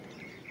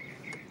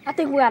I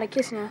think we gotta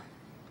kiss now.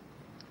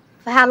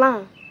 For how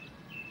long?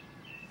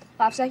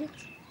 5 seconds?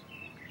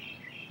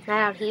 Not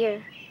out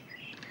here.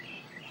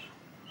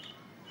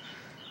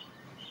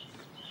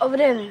 Over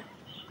there then.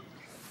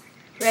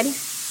 Ready?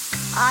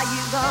 Are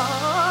you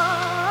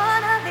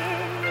gonna be?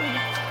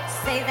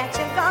 Say that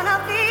you're gonna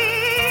be.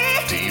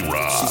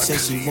 D-Rock. She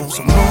says she wants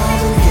some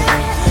Marvin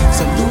Gaye,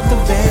 some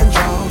Luther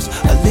Vandross,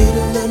 a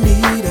little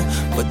Anita,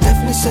 but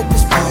definitely set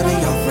this party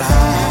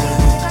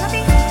alright.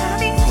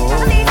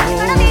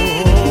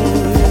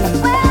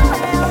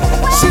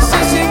 She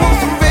says she wants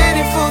some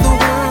ready for the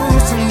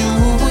world, some new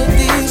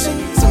edition,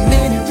 some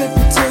mini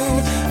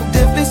repertoire,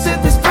 definitely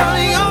set this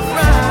party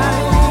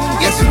alright.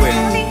 Yes, it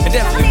will. It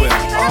definitely will.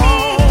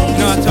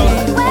 No, I told her.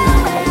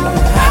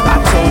 I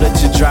told her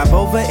to drive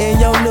over in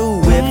your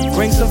new whip.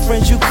 Bring some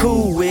friends you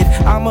cool with.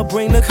 I'ma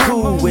bring the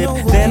cool whip.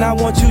 Then I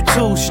want you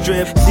to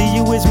strip. See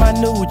you is my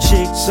new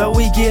chick, so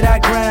we get our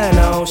grind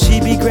on. She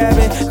be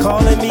grabbing,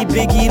 calling me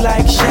Biggie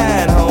like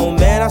Shine Home.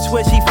 Man, I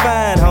swear she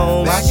fine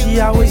home. Why she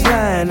always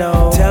lying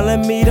on?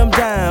 Telling me them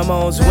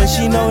diamonds when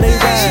she know they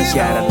rhyme. She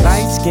got a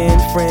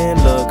light-skinned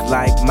friend, look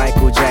like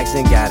Michael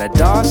Jackson. Got a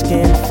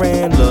dark-skinned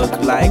friend, look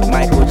like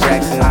Michael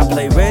Jackson. I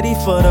play ready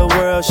for the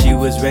world, she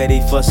was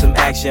ready for some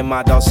action.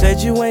 My dog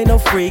said you ain't no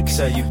freak,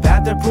 so you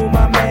bout to prove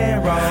my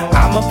man wrong.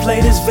 I'ma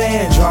play this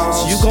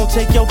Vandross, you gon'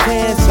 take your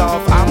pants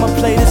off. I'ma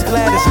play this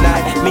Gladys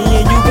Knight, me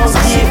and you gon'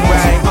 get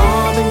right.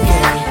 Marvin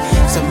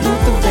Gaye, some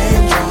Luther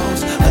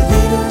Vandross, a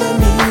little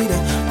Anita,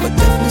 but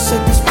definitely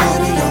set this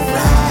party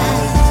alright.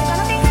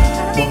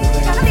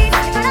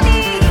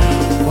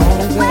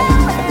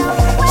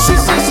 She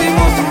says she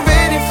wants some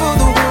ready for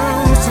the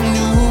world, some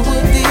new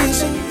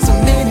edition, some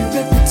mini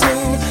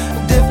repertoire,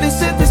 definitely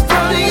set this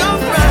party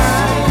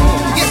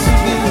alright. Yes,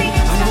 we will.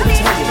 I'm gonna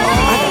tell you, I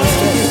gotta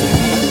stress it.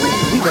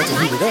 We got to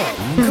heat it up.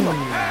 Come on.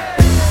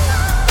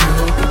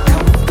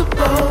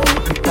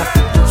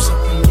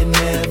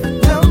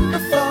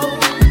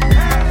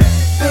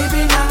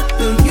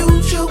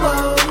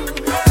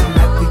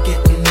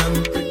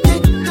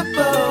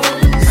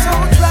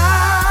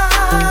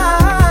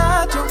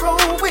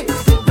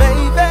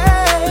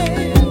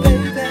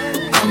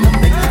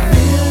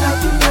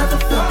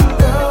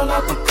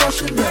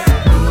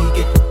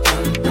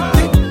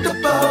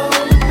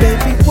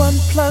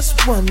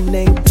 One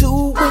ain't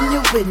two when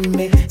you're with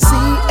me. C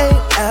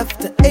ain't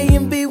after A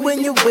and B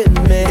when you're with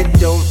me. It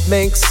don't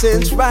make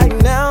sense right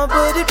now,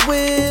 but it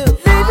will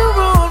later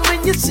on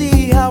when you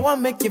see how I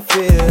make you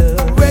feel.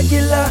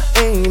 Regular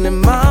ain't in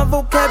my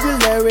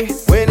vocabulary.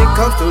 When it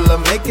comes to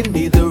love making,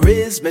 neither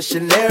is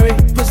missionary.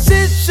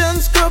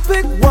 Positions, girl,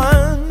 pick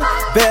one.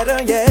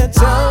 Better yet,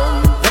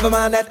 some. Never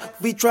mind that,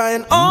 we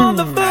trying all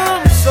the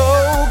fun. So,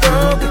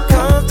 girl, get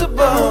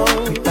comfortable.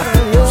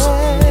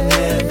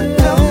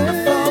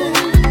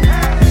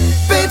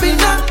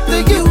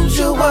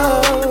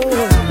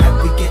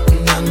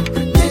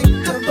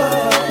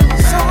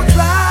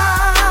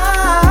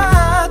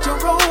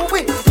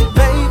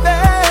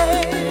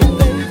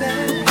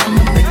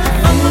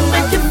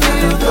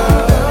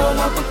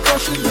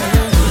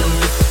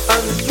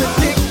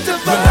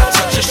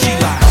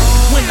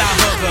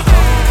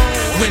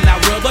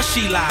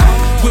 She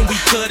lied when we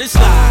cut it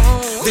slide.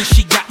 Then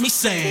she got me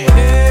saying,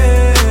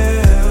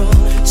 hell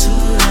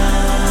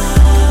tonight.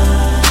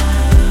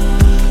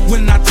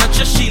 When I touch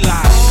her, she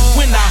lied.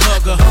 When I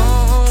hug her,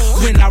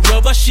 when I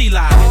rub her, she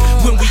lied.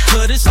 When we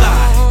cut it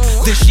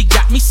slide. Then she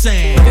got me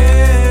saying,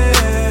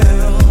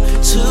 hell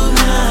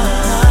tonight.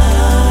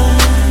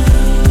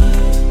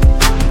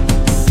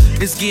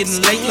 It's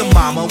getting late, la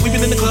mama. We've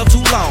been in the club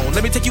too long.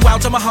 Let me take you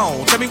out to my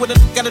home. Tell me what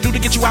the gotta do to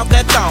get you out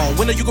that thong.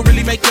 When are you gonna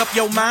really make up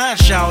your mind,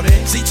 shout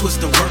it? See,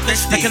 twist the work,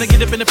 that's now can I get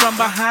up in it from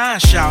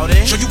behind, shout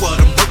it? Show you what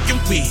I'm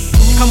working with.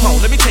 Come on,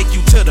 let me take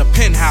you to the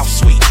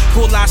penthouse suite.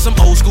 Pull out some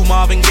old school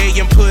Marvin Gaye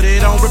and put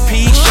it on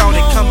repeat. Shout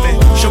it, come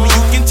in. Show me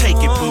you can take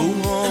it, boo.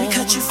 Let me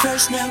cut you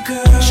first now,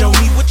 girl. Show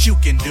me what you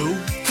can do.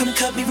 Come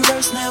cut me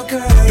reverse now,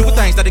 girl. Doing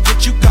things that'll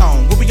get you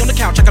gone. When we on the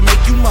couch, I can make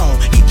you moan.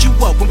 Eat you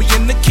up when we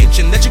in the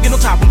kitchen. Let you get on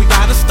top when we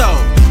by the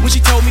stove. When she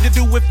told me to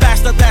do it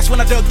faster, that's when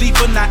I dug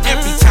deeper. Now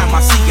every time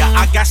I see her,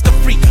 I got to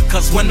freak her.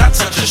 Cause when I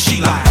touch her,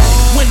 she lie.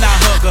 When I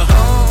hug her,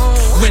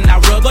 when I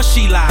rub her,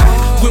 she lie.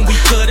 When we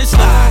cut it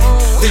slide,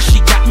 then she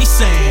got me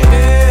saying,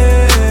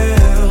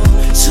 hell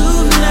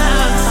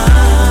tonight.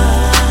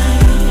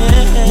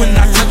 When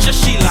I touch her,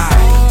 she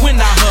lie. When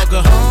I hug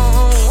her,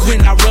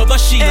 when I rub her,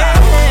 she lie.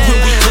 When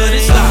we cut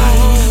it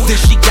slide, then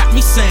she got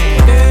me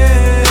saying,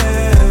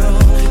 hell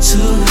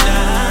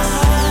tonight.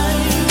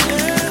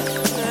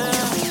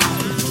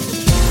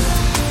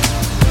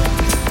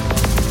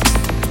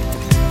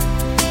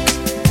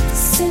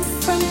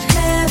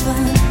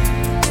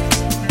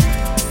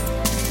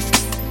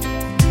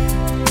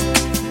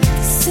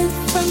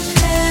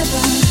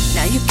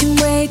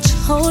 Wait your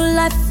whole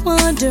life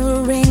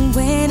wondering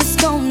when it's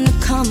gonna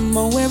come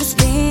or where it's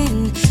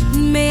been. You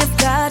may have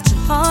got your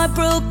heart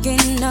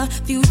broken a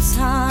few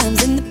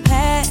times in the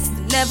past.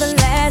 It never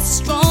lasts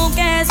as strong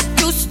as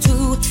it used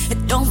to.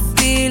 It don't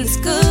feel as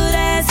good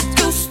as it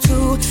used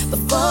to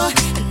before.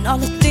 And all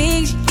the things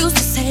things you used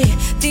to say,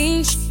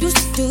 things you used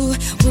to do,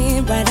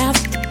 went right out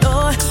the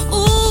door.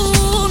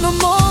 Ooh, no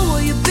more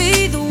will you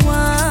be the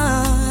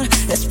one.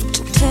 That's what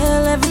you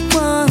tell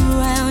everyone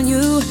around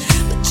you,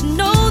 but you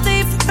know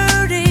they've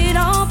heard it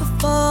all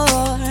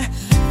before.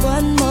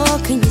 What more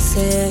can you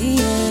say?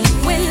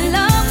 When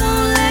love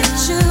won't let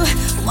you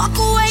walk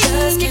away,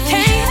 you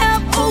can't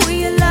help who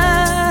you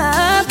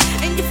love,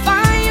 and you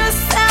find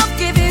yourself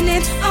giving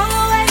it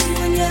all away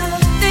when you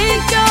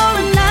think you're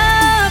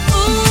enough.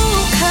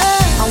 Ooh,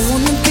 'cause I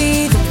wanna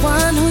be the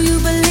one who you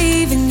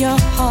believe in your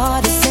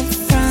heart is sent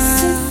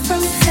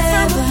from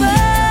heaven.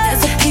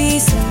 There's a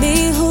piece of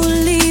me who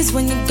leaves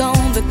when you're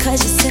gone because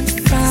you're sent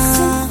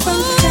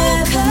from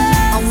heaven.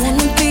 I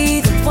wanna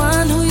be the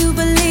one who you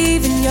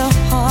believe in your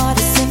heart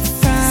is sent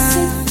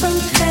from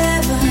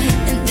heaven.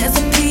 And there's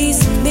a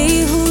piece of me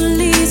who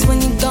leaves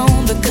when you're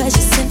gone because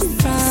you're sent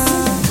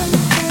from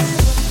heaven.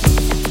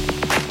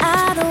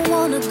 I don't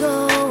wanna go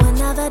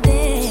another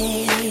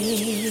day,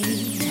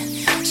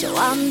 so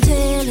I'm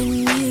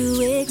telling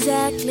you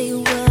exactly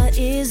what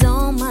is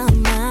on my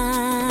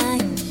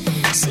mind.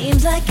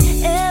 Seems like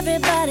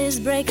everybody's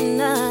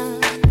breaking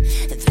up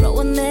and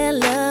throwing their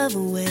love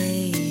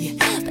away,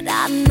 but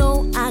I know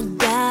I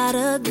got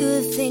a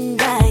good thing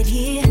right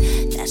here.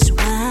 That's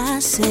why I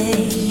say,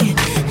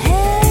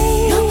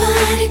 hey,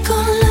 nobody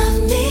gonna love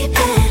me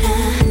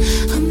better.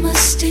 I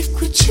must stick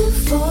with you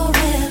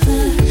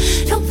forever.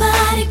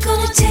 Nobody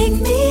gonna take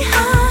me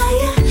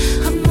higher.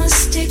 I must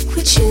stick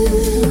with you.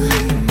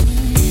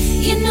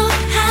 You know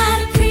how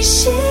to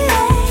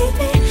appreciate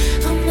me.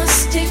 I must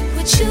stick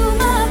with you,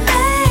 my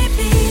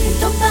baby.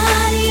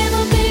 Nobody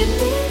ever made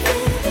me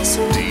feel this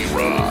way.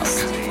 D-Rock.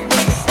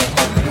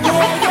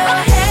 Lay your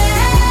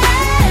head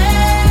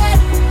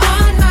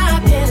on my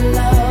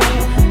pillow.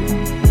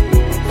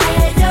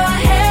 Lay your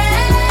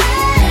head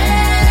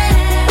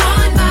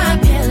on my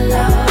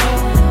pillow.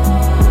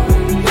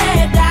 Lay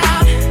it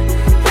down,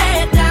 lay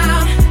it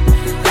down,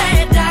 lay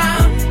it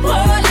down,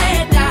 oh, lay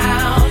it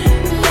down.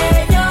 Lay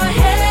your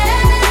head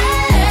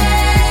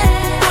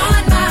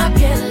on my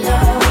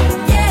pillow,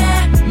 yeah.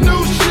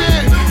 New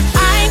shit.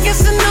 I ain't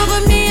guessing over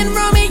me and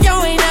Romeo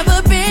ain't never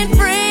been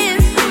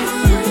friends.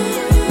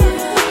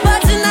 But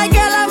tonight,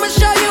 girl, I'ma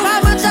show you how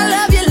much I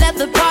love you. Let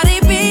the party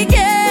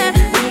begin.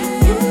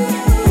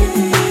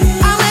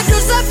 I'ma do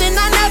something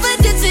I never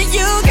did to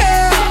you,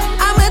 girl.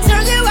 I'ma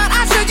turn you out,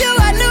 I'll show you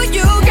I knew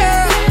you,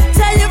 girl.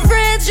 Tell your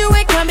friends you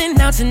ain't coming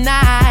out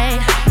tonight.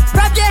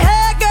 Wrap your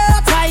hair,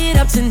 girl, tie it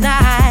up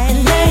tonight.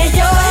 Lay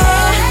your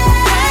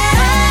head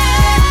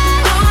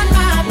on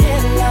my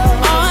pillow.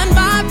 On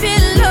my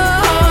pillow.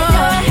 Lay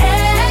your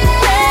head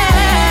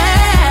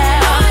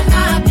on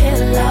my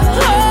pillow.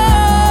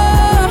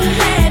 Oh,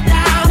 lay it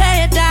down, lay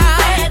it down,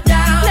 lay it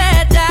down, lay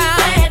it down,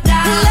 lay it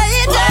down, lay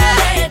it down,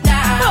 lay it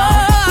down. Oh,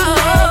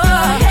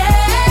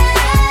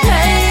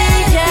 lay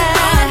yeah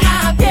on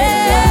my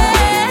pillow.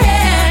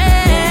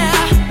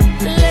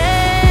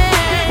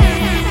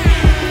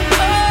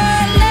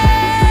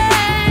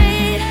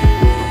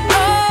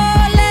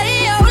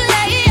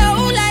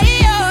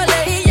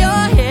 Lay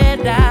your head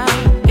down,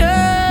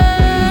 girl.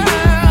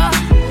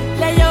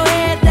 Lay your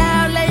head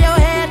down, lay your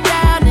head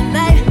down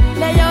tonight.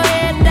 Lay your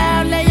head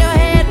down, lay your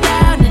head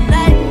down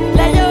tonight.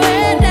 Lay your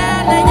head down,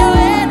 lay your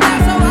head down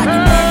so I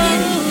can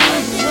take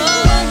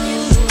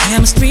it.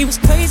 Chemistry was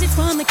crazy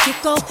from the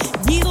get-go.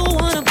 Neither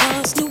one of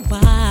us knew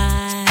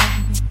why.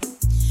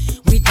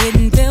 We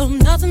didn't build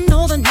nothing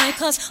overnight,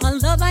 'cause a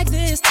love like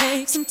this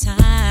takes some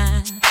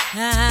time.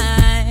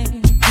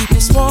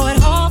 People swore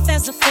it off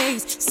as a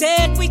phase,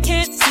 said we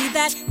can't see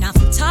that. Now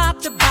from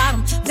top to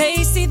bottom,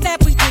 they see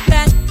that we did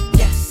that.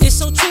 Yes, it's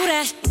so true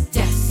that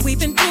we've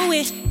been through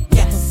it.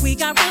 Yes, we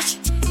got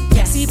rushed.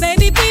 Yes, see,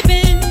 baby, we've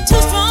been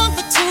too strong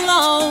for too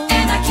long,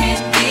 and I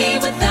can't be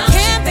without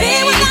you,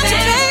 baby.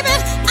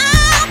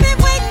 I've been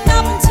waiting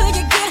up until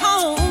you get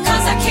home,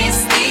 'cause I can't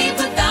sleep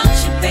without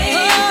you, baby.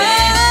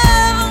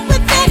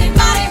 With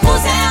anybody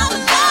who's ever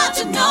loved,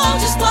 you know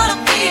just what I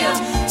feel.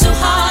 Too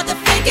hard to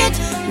fake it,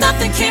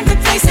 nothing can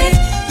replace it.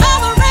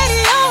 Love a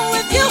radio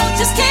if you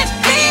just can't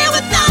be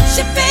without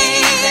you, baby.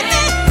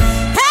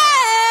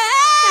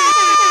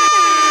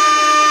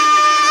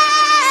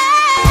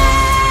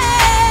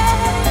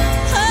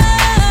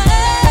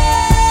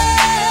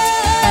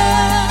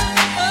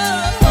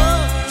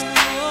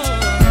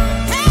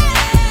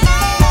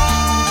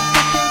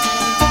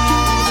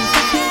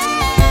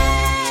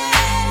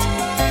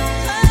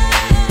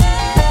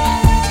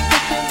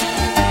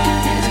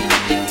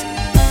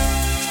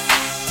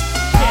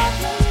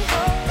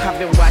 I've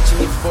been watching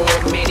you for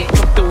a minute.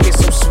 Come through here,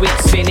 some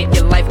sweets in it.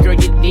 Your life, girl,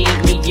 you need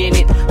me in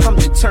it. I'm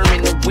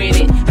determined to win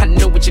it. I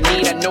know what you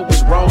need, I know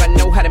what's wrong. I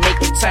know how to make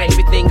it tight.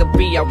 Everything will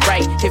be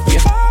alright if you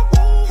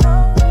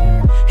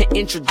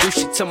introduce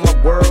you to my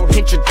world.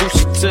 Introduce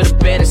you to the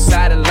better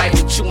side of life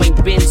that you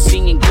ain't been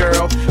seeing,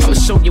 girl. I'ma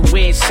show you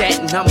where it's at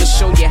and I'ma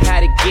show you how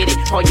to get it.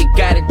 All you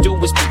gotta do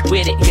is be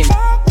with it and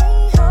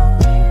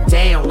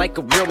down like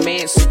a real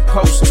man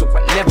supposed to.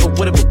 I never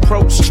would've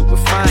approached you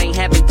if I ain't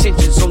have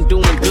intentions on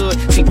doing good.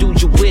 See,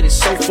 dude, you with it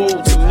so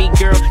full to me,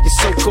 girl. You're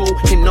so cool,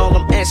 and all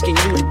I'm asking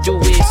you to do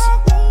is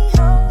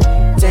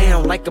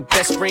down like a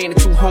best friend and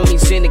two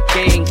homies in a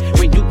gang.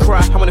 When you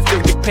cry, I wanna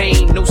feel your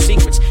pain. No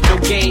secrets, no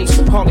games,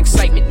 all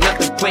excitement,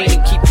 nothing plain.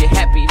 And keep you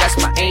happy, that's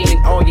my aim.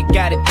 And all you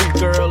gotta do,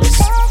 girl, is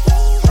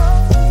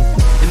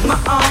in my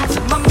arms,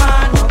 in my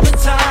mind, all the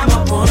time.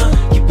 I wanna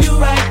keep you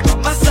right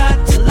on my side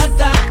till I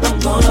die. I'm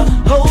gonna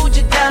hold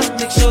you down,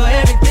 make sure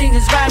everything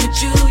is right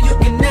with you. You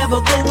can never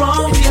go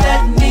wrong if you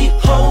let me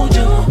hold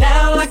you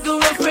down like a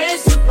real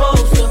friend's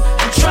supposed to.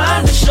 I'm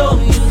trying to show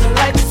you the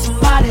life of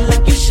somebody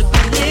like you should be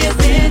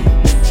living.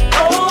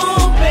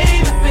 Oh,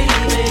 baby,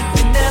 baby,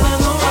 you never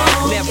go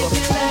wrong. Never. If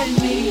you let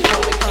me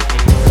hold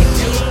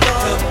you.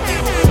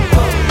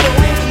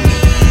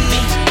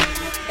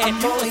 And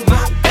always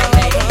my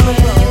baby.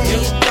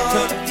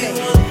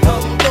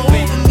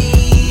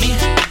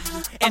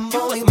 And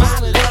always my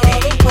lady.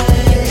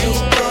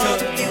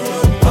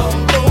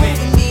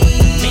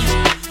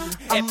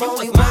 And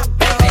always my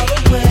baby.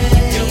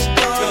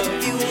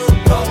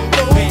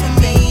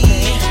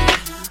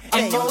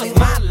 And always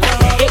my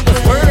lady. It was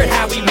word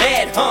how we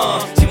met,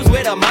 She was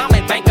with her mom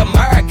at Bank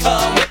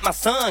America with my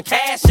son,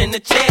 cash in the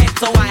check.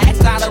 So I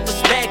asked out of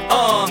respect,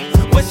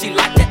 would she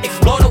like to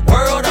explore the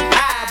world of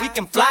high? We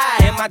can fly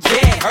in my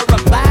jet. Her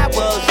reply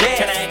was yes.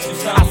 Can I ask you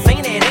something? I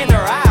seen it in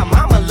her eye.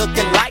 Mama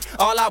looking like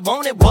all I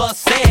wanted was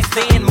sex.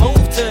 Then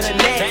moved to the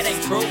next. That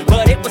ain't true.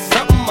 But it was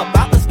something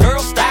about this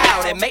girl's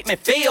style that made me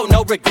feel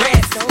no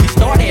regrets. We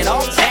started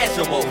off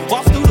casual,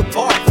 walked through the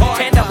park,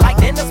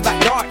 candlelight in the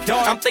spot dark.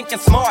 I'm thinking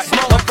smart,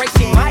 afraid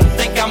she might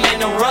think I'm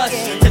in a rush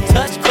to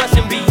touch, crush,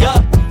 and be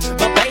up.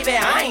 But baby,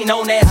 I ain't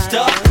on that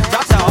stuff.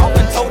 Dropped her off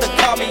and told her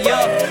call me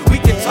up. We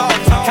can talk,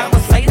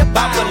 conversate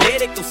about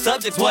political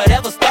subjects,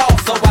 whatever's thought.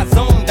 So I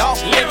zoomed off,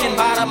 thinking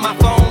about her, my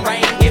phone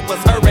rang. It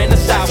was her in the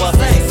shower.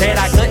 Said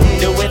I couldn't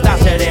do without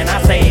her, then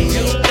I said, and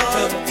you was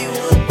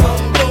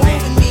my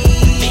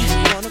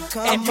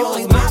baby. And you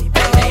was my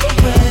lady.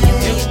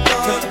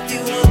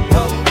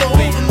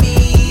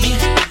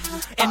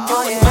 And you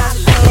was my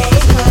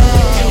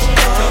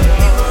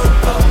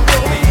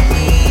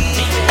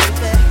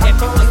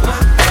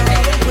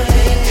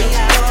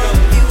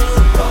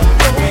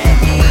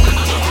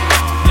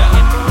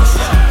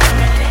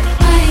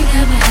I ain't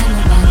never had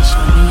nobody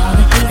show me all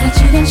the things that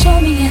you done show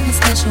me, and the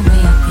special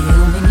way I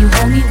feel when you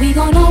hold me. We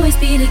gon' always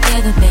be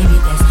together, baby,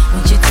 that's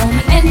what you told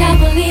me, and I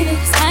believe it,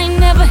 'cause I ain't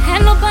never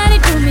had nobody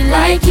do me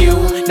like you.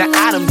 Now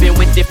I done been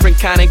with different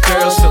kind of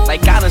girls, feel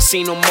like I done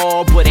seen them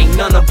all, but ain't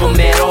none of them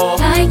at all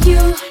like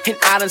you. And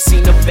I done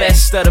seen the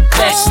best of the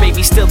best,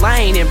 baby, still I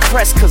ain't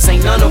impressed, 'cause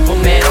ain't none of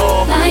them at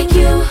all like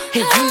you.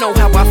 And you know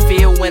how I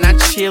feel when I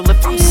chill.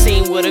 If I'm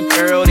seen with a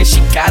girl, then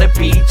she gotta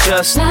be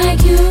just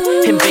like you.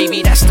 And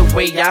baby, that's the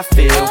way I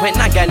feel,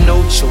 and I got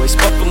no choice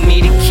but for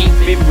me to keep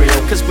it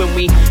real. 'Cause when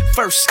we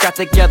first got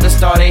together,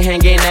 started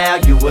hanging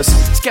out, you was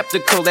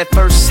skeptical at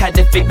first, had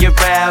to figure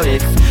out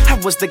if I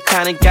was the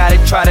kind of guy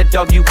that try to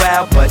dog you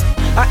out. But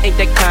I ain't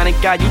that kind of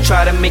guy you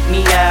try to make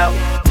me out.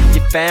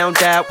 You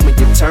found out when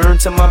you turned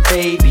to my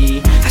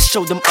baby. I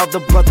showed them other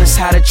brothers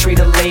how to treat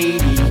a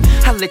lady.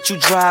 I let you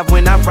drive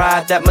when I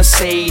ride that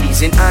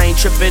Mercedes, and I ain't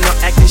tripping or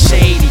acting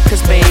shady,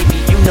 'cause baby,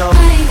 you know I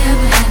ain't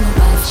never had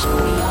nobody show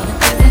me all the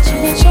things that you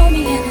done show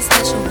me, and the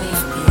special way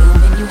I feel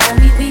when you hold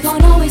me. We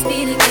gon' always be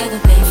together,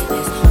 baby,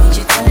 that's what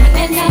you told me,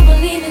 and I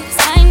believe it, 'cause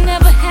I ain't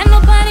never had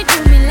nobody do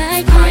me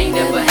like you. I ain't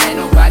never had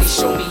nobody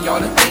show me all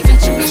the things that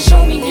you done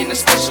show me, in a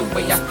special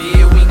way I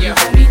feel when you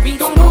hold me. We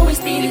gon' always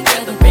be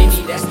together,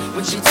 baby, that's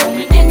what you told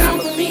me, and I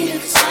believe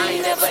it, 'cause I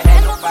ain't never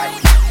had nobody.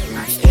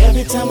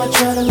 Every time I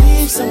try to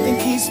leave, something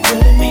keeps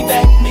pulling me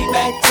back,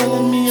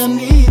 telling me I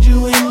need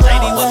you in my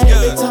life.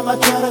 Every time I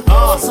try to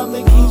go,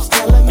 something keeps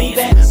telling me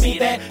that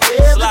everything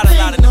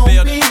gon'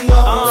 be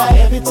alright.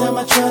 Every time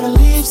I try to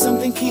leave,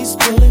 something keeps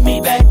pulling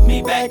me back,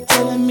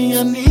 telling me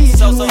I need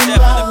you in my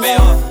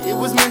life. It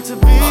was meant to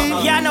be.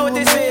 Yeah, I know what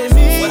this is.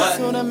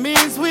 So that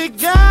means we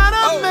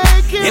gotta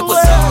make it. It was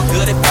all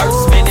good at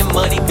first, spending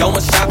money,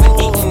 going shopping,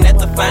 eating at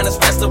the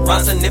finest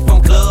restaurants. And if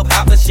I'm club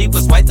hopping, she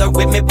was right there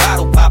with me,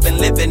 bottle popping,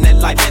 living that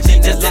life. She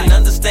just didn't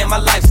understand my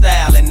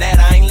lifestyle, and that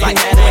I ain't like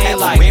that. I ain't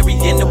like every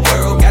in the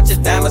world, got your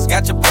diamonds,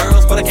 got your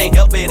pearls, but I can't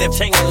help it if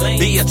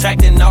be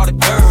attracting all the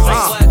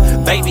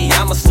girls. Baby,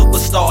 I'm a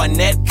superstar, and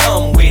that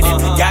come with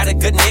it. Got a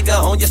good nigga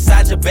on your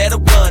side, you better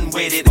run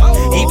with it.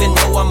 Even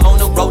though I'm on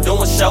the road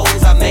doing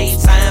shows, I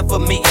made time for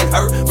me and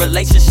her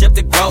relationship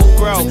to grow.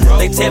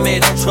 They tell me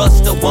don't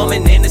trust a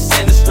woman in this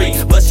industry,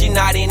 but she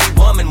not any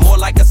woman, more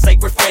like a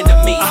sacred friend to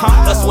me.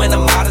 Plus when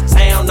I'm out of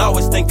town,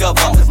 always think of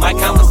her. Might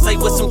conversate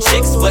with some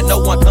chicks, but no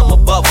one come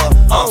above her.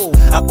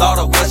 I thought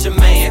I was your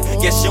man,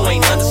 guess you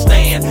ain't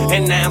understand.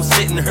 And now I'm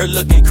sitting here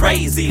looking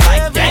crazy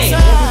like damn.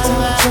 Every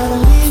time I try to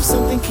leave,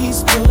 something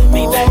keeps pulling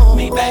me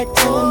back,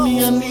 telling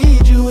me I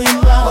need you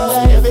in my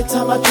life. Every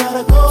time I try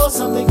to go,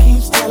 something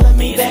keeps telling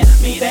me that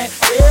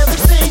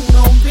everything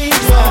gon' be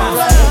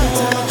alright. Every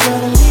time I try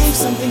to leave,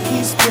 something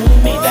keeps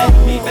pulling me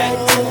back,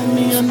 telling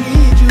me I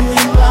need you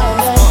in my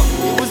life.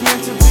 It was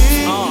meant to be.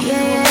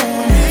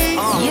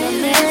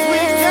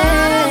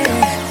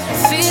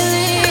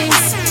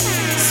 Feelings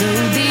so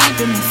deep. deep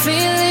in my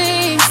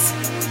feelings.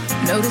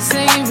 Notice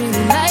they ain't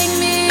really like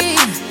me.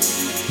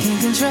 Can't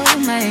control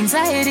my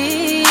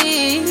anxiety.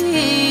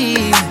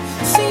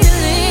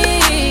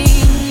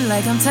 Feeling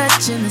like I'm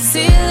touching the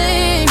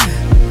ceiling.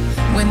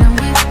 When I'm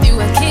with you,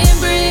 I can't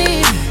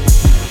breathe.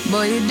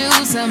 Boy, you do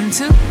something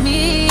to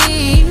me.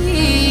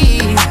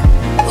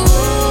 Ooh,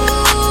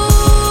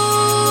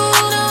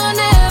 no, I'll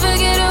never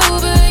get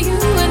over you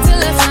until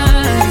I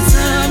find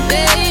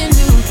something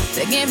new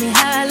that get me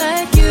high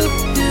like you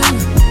do.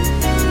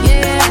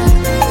 Yeah.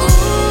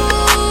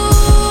 Ooh,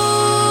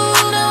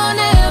 no, I'll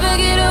never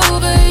get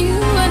over you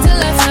until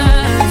I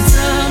find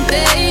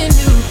something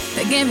new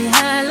that get me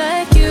high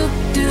like you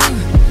do.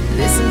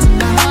 Listen to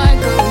my heart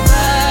go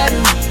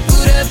bottom,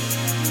 boot up,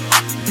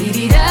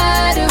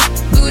 dee-dee-da-do,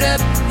 boot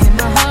up, and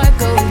my heart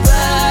go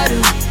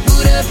bottom,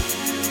 boot up,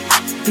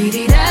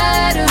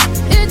 dee-dee-da-do.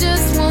 It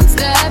just won't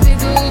stop, it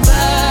go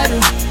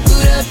bottom,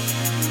 boot up,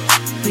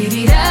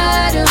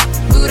 dee-dee-da-do,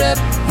 boot up,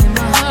 and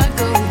my heart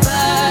go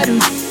bottom,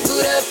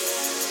 boot up,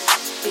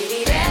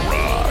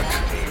 dee-dee-da-do.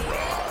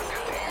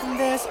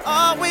 There's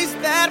always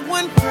that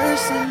one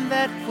person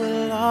that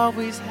will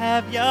always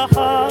have your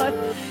heart.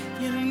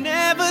 You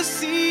never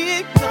see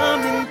it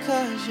coming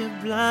 'cause you're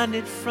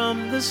blinded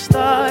from the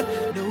start.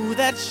 Know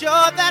that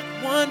you're that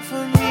one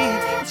for me.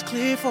 It's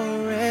clear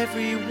for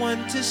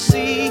everyone to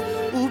see.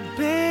 Ooh,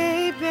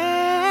 baby.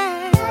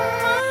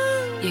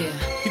 Yeah.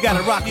 You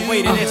gotta rock and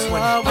wait in this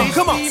one.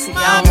 Come on. See,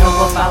 I don't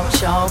know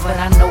about y'all, but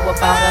I know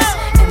about us.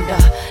 And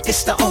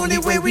it's the only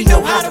way we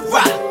know how to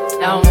rock.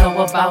 I don't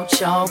know about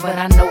y'all, but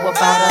I know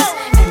about us.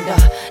 And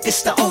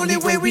it's the only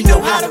way we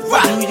know how to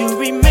rock. Do you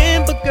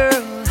remember,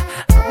 girl?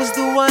 I was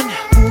the one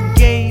who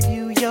gave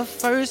you your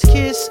first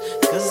kiss.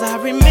 'Cause I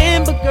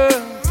remember,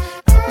 girl,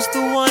 I was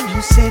the one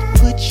who said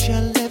put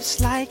your lips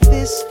like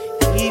this.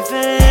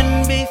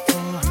 Even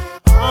before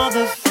all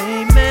the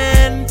fame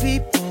and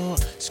people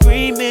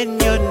screaming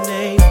your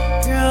name.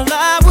 Girl,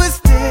 I was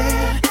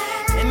there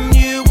and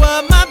you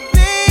were my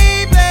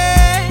baby.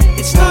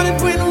 It started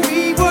when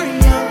we were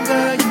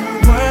younger, you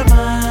were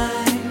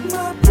mine.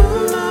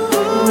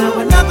 Now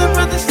another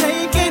brother's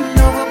taking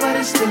over, but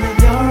it's still in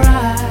your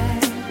eyes.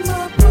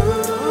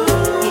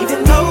 Even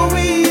though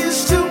we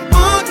used to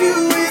argue,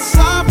 it's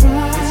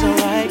alright. It's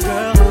alright,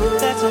 girl,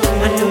 that's okay.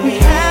 I know we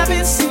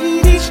haven't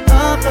seen each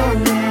other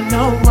in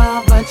a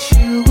while, but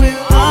you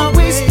will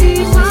always be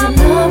my boo. I was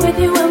in love with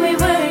you when we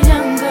were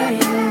younger,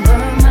 you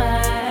were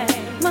mine,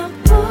 my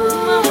boo.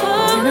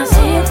 And I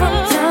see it from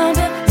time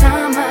to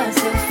time, I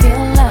still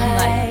feel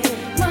like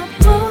my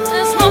boo.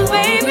 That's my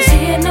baby. You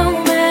see it no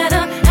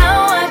matter how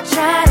I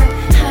try to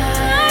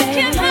hide. I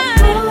can't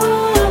hide it.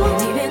 And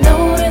even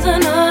though there's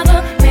another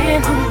man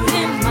who's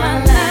in my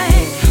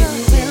life, you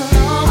will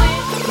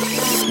always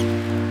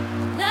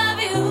love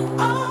you.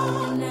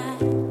 And I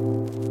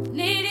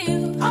need you.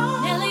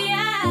 Nelly,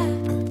 I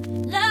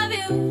love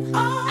you. I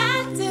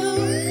do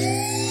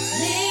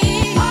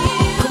need you.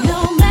 No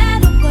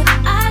matter what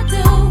I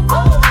do,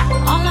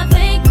 all I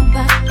think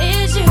about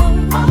is you.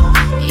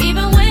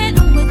 Even when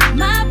I'm with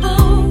my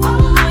boo,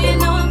 oh, you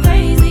know I'm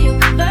crazy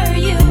over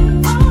you.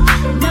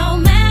 No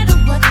matter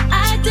what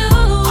I do,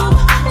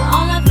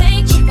 all I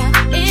think about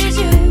is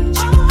you.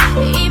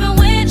 Even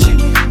when I'm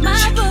with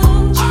my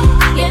boo,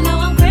 you know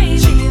I'm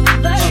crazy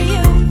over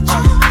you.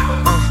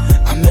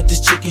 I met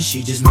this chick and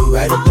she just moved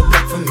right up the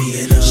block for me.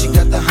 And she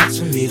got the hots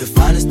for me, the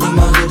finest thing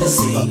my hood has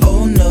seen.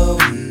 Oh no,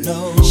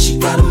 no, she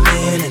got a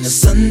man and a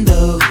son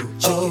though.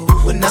 Oh,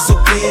 when that's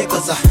okay,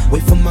 'cause I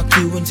wait for my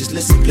cue and just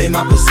listen, play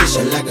my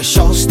position like a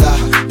show star.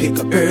 Pick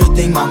up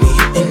everything, mommy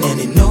hitting, and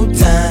in no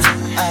time,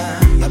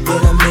 I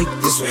better make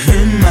this with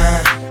him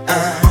mine.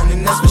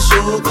 And that's for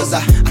sure, 'cause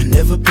I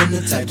never been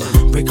the type to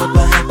break up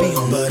a happy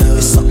home. But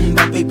it's something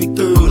about baby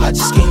girl, I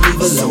just can't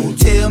leave alone.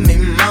 Tell me,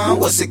 mom,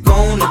 what's it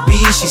gonna be?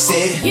 She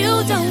said,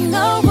 You don't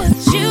know what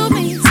you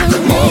mean to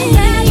me.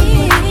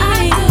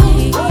 I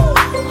do.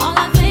 All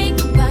I think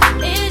about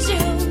is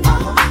you.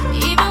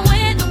 Even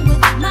when I'm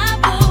with my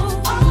boo,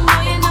 oh,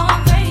 you know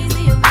I'm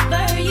crazy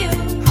over you.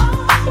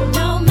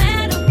 No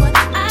matter what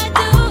I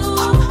do,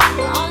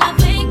 all I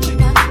think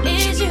about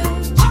is you.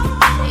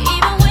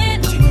 Even when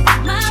I'm with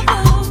my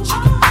boo,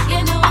 you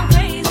know I'm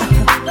crazy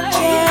over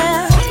you.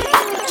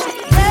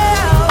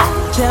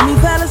 Tell me,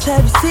 fellas,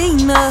 have you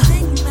seen her?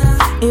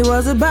 It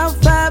was about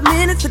 5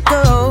 minutes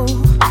ago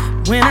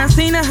when I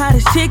seen the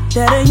hottest chick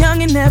that a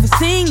youngin' never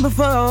seen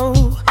before.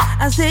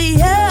 I say,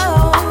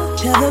 yo,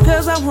 tell the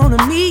girls I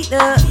wanna meet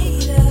her.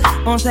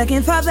 On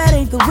second thought, that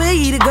ain't the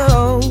way to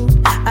go.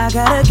 I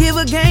gotta give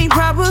her game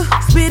proper,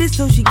 spit it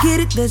so she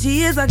get it. There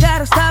she is, I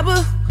gotta stop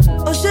her.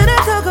 Or should I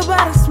talk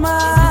about a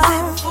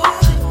smile?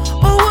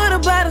 Or what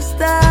about a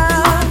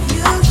style?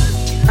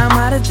 I'm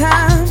out of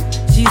time,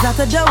 she's out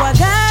the door, I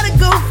gotta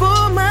go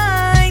for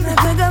mine. I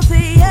think I'll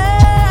say, yeah.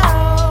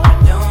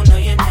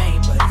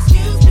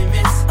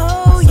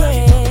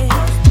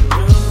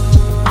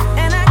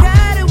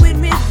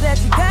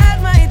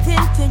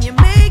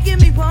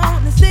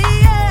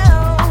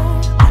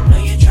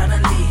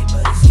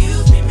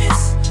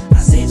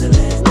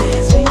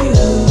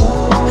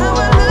 How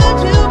I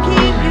loved you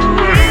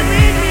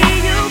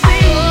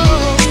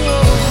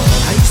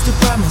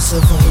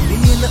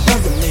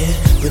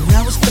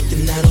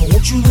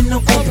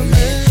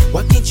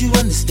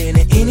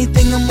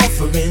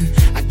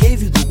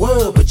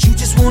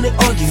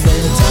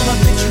the time I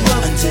picked you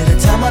up, until the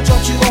time I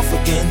dropped you off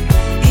again.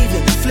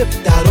 Even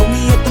flipped out on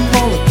me at the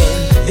mall again.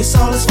 It's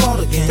all his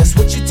fault again. That's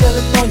what you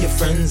telling all your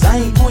friends. I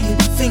ain't pointing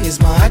fingers,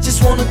 ma, I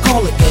just wanna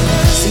call again.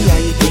 See how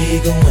your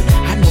day going.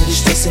 I know the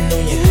stressing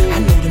on you. I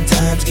know them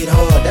times get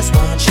hard. That's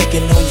why I'm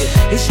checking on you.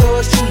 It's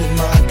yours truly,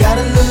 ma. I got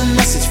a little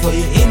message for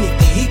you.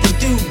 Anything he can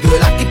do,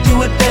 girl, I can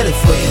do it better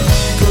for you.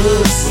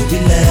 Cause when we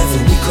laugh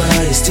and we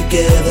cry, it's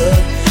together.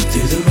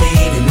 Through the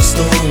rain and the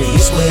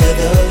stormiest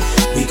weather,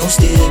 we gon'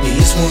 still be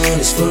as one.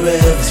 It's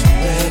forever.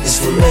 It's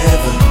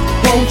forever.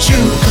 Won't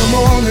you come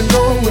on and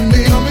go with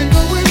me?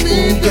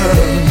 Ooh,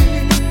 girl,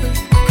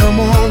 come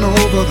on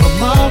over to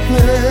my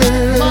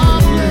place.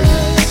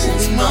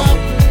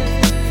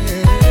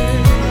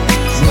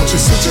 Won't you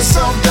sit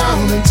yourself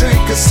down and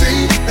take a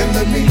seat and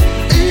let me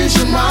ease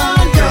your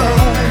mind, girl?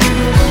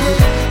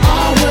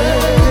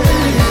 Always.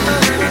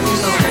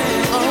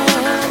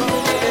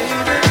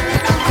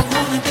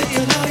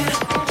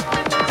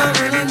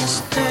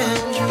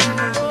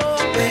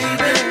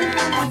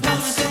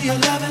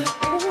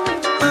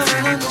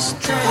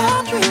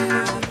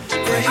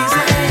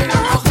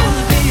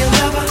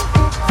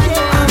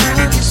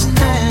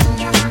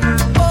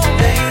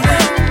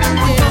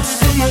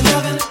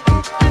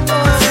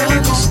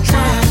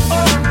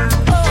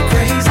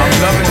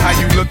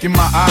 In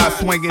my eyes,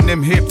 swinging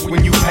them hips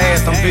when you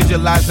pass. I'm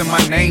visualizing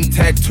my name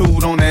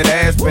tattooed on that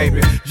ass,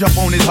 baby. Jump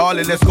on this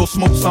Harley, let's go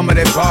smoke some of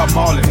that Bob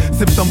Marley.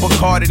 Sip some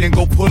Bacardi, then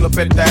go pull up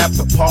at the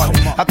after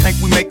party. I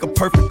think we make a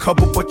perfect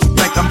couple, but you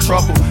think I'm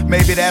trouble.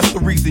 Maybe that's the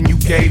reason you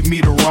gave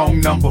me the wrong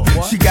number.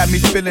 She got me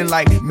feeling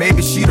like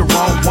maybe she the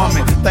wrong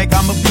woman. Think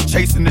I'ma be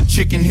chasing the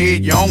chicken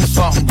head, you own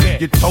something.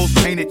 Your toes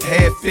painted,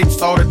 hair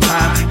fixed all the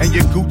time, and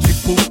your Gucci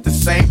boots the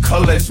same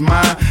color as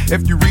mine.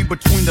 If you read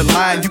between the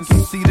lines, you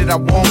can see that I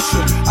want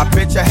you. I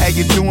bet you how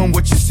you doing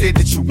what you said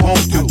that you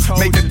won't do.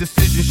 Make a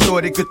decision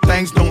sure that good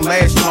things don't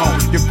last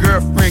long. Your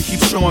girlfriend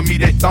keeps showing me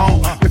that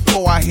thong.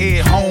 Before I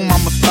head home,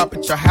 I'ma stop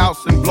at your house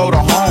and blow the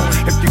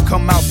horn. If you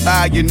come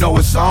outside, you know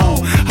it's on.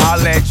 I'll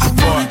let you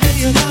boy.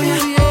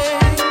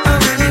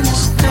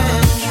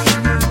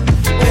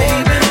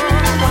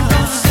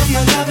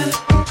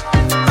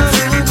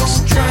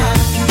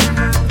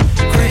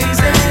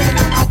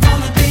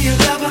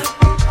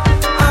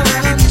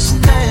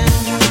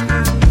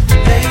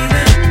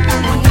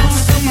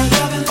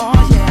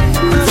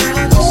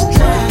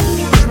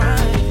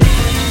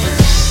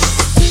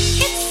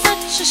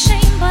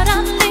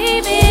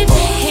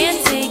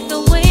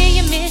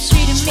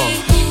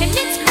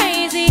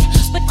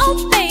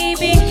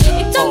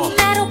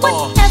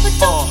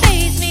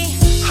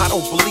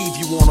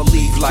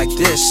 Like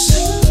this,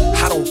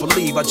 I don't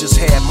believe I just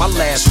had my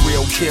last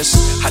real kiss.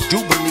 I do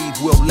believe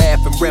we'll laugh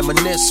and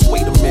reminisce.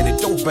 Wait a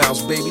minute, don't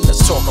bounce, baby,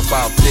 let's talk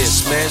about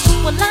this, man.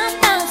 Well, I'm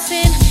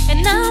bouncing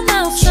and I'm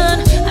out, son.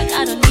 I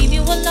gotta leave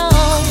you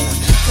alone,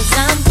 cause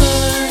I'm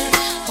good,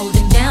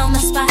 holding down the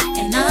spot,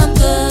 and I'm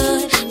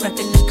good,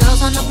 repping the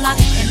girls on the block,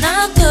 and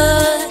I'm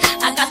good.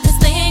 I got this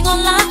thing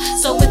on lock,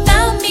 so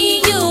without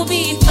me you'll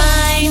be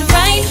fine,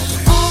 right?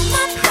 All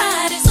my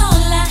pride is all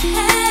I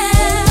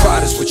have.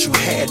 Pride is what you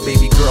had,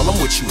 baby girl, I'm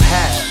what you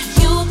have.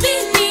 You'll be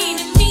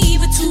needing me,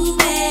 but too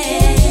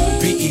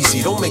bad. Be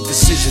easy, don't make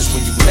decisions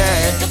when you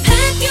mad. The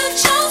path you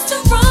chose to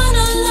run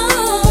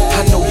alone.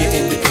 I know you're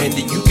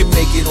independent, you can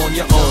make it on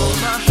your own.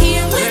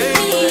 Here with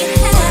me,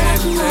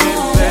 have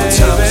home.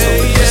 Time is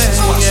over, this is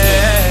my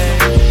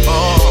story.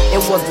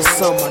 It was the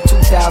summer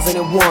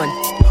 2001,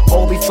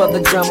 all before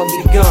the drama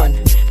begun.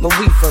 When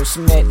we first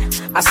met,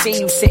 I seen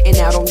you sitting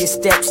out on your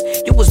steps.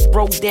 You was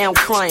broke down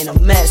crying a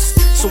mess,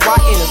 so I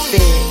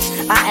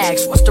interfered. I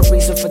asked, what's the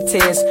reason for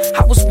tears?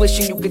 I was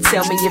wishing you could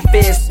tell me your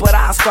fears, but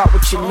I'll start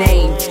with your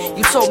name.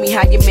 You told me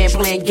how your man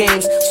playing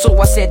games, so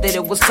I said that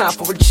it was time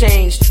for a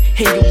change.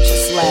 And you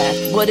just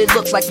laughed, but it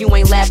looked like you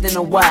ain't laughed in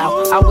a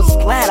while. I was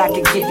glad I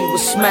could give you a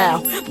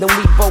smile. Then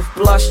we both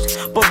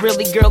blushed, but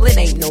really girl, it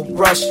ain't no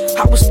rush.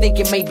 I was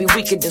thinking maybe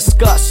we could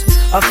discuss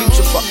a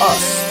future for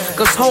us,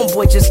 cause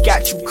homeboy just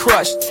got you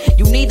crushed.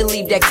 You need to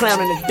leave that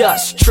clown in the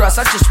dust. Trust,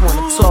 I just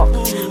wanna talk.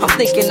 I'm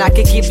thinking I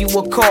could give you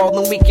a call,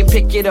 and we can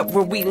pick it up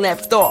where we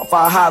left off.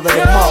 I'll holler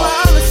them all.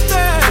 I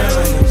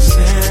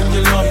understand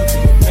your loyalty,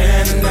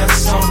 man, and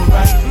that's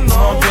alright.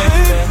 No,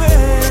 baby,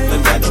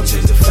 but that don't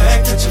change the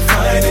fact that you're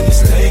fine and you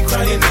stay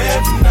crying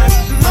every night.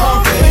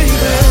 No, baby,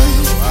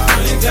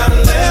 you ain't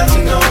gotta let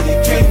them know you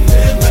can't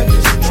live like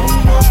this no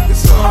more.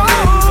 It's all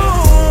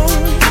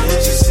good,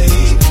 can't you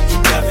see? You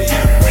never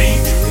have ring.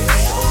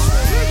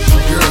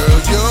 Girl,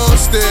 your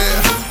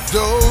stare,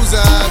 those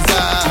eyes,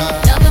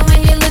 love it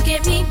when you look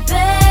at me,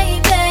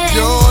 baby.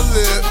 Your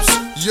lips,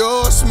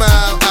 your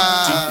smile,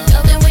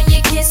 love it when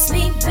you kiss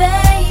me,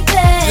 baby.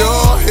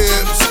 Your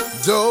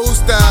hips, those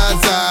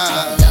thighs,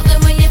 love it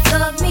when you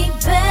fuck me,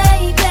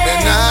 baby.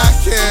 And I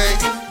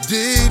can't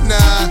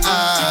deny,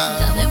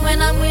 love it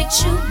when I'm with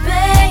you,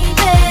 baby.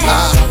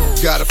 I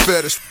got a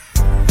fetish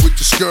with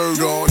the skirt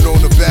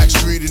on the back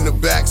street in the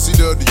backseat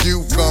of the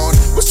Yukon.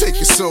 What's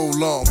taking so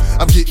long?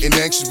 I'm getting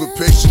anxious but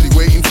patiently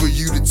waiting for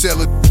you to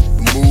tell it.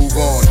 and move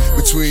on.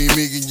 Between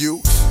me and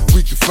you,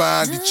 we can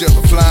find each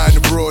other flying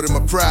abroad in my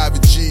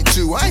private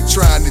G2. I ain't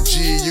trying to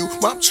G you,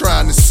 I'm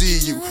trying to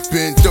see you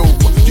bent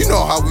over. You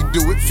know how we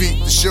do it,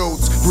 feet to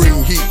shoulders,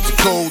 bring heat to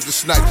cold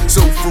this night,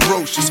 so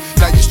ferocious.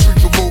 Now you street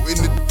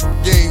promoting the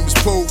game is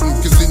potent,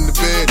 cause in the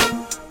bed,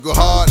 go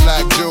hard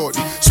like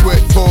Jordan,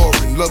 sweat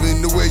pouring,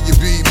 loving the way you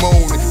be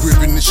moaning,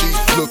 gripping the sheet,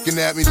 looking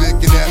at me,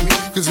 licking at me,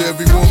 cause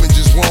every woman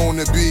just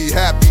wanna be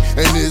happy,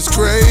 and it's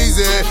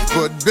crazy,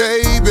 but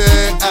baby,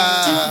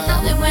 I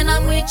love it when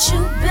I'm with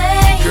you,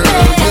 baby.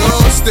 Girl,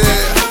 your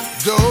stare,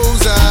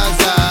 those eyes,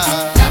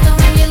 I love it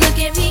when you look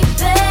at me,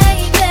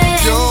 baby.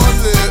 Your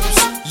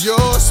lips,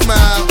 your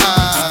smile,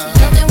 I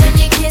love it when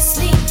you kiss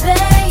me,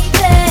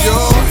 baby.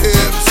 Your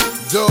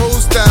hips,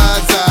 those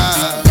thighs,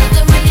 I love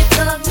it when you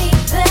tug me,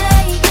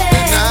 baby.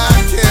 And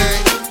I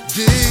can't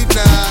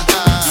deny.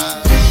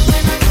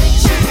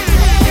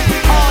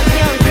 All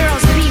young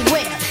girls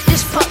beware,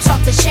 this pup's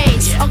off the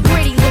chains. A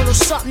gritty little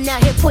something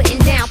out here putting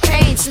down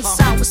pain. Since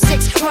I was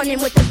 6, running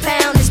with the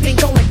pound, it's been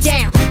going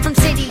down. From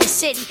city to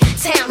city,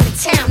 town to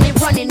town, they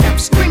running up,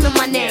 screaming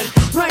my name.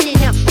 Running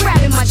up,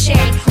 grabbing my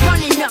chain.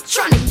 Running up,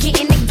 trying to get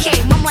in the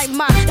game. I'm like,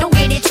 Ma, don't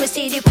get it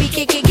twisted. If we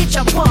kick it, get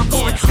your buck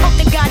on. Hope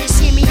to God it's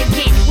hear me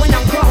again when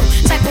I'm grown.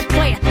 Type of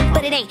player,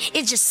 but it ain't,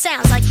 it just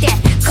sounds like that.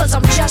 Cause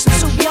I'm just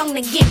too young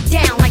to get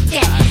down like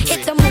that.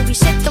 Hit the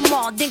movies, hit the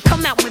mall, then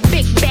come out with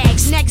big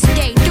bags. Next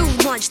day, do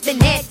lunch, then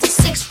head to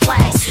Six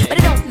Flags. But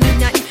it don't mean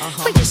nothing,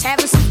 we just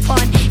having some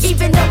fun.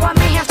 Even though I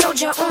may have told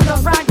you on the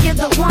ride, you're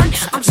the one.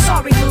 I'm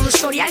sorry, little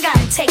shorty, I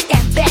gotta take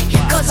that back.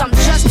 Cause I'm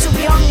just too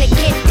young to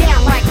get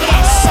down like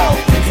that. So,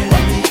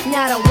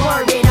 not a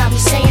word that I be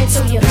saying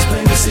to you.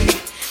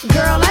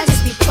 Girl, I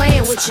just be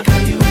playing with you.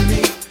 You and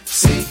me,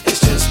 see, it's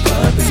just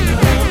puppy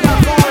love.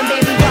 Rub on,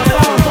 baby, rub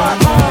on,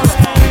 rub on.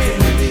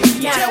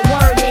 Not a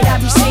word that I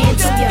be saying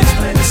to you.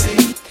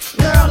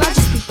 Girl, I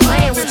just be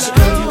playing with you.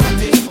 You and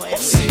me,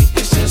 see,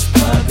 it's just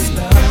puppy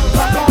love.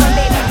 Rub on,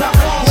 baby, rub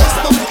on.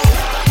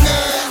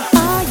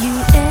 Are you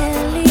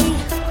Ellie?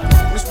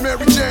 Miss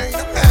Mary Jane,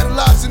 I'm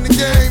analyzing the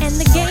game. And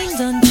the game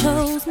done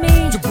chose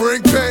me to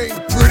bring pain,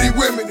 pretty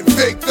women and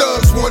fake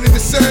thugs, one and the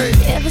same.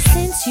 Ever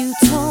since you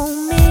told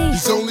me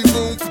there's only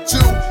room for two,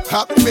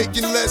 I've been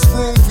making less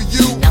room for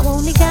you. now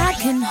only God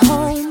can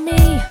hold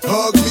me.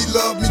 Hug me,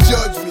 love me,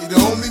 judge me. The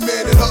only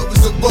man that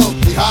hovers above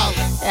me, holler.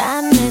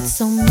 I met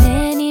so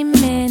many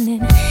men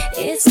and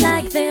it's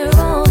like they're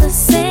all the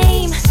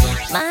same.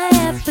 My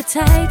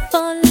appetite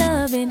for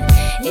loving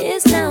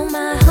is now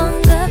my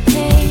hunger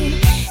pain.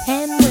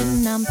 And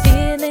when I'm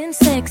feeling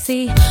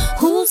sexy,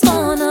 who's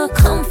gonna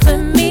comfort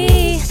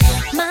me?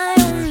 My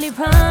only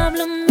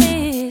problem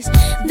is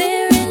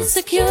their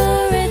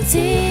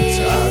insecurity.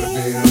 Tired of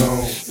being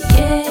alone.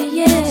 Yeah,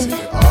 yeah.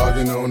 Sitting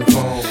arguing on the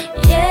phone.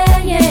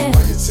 Yeah, yeah.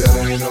 While you're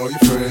telling all your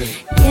friends.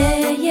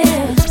 Yeah,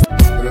 yeah.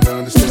 They don't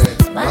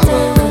understand My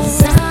love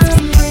is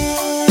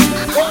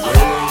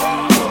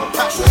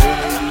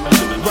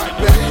right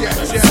back at ya.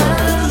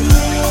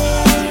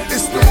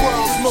 It's the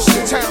world's most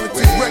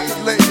talented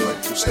record label.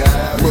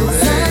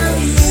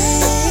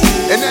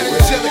 And that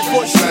angelic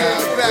voice in the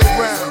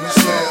background.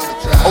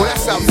 Oh,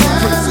 that's our new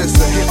princess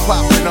of hip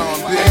hop and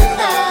R&B.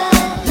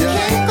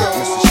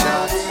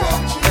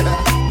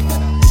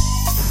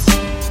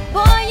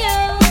 boy, you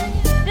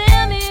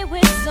fill me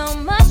with so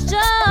much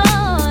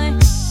joy.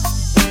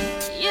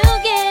 You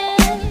get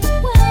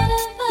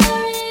whatever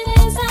it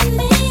is I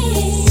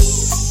need.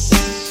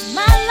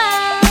 My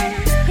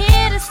love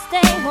here to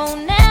stay,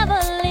 won't never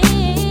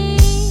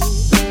leave.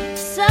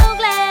 So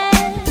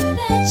glad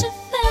that you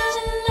fell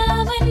in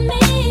love with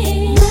me.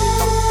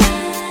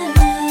 My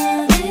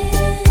love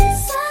is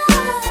so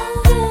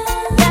good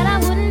that I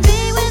wouldn't be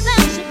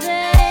without you,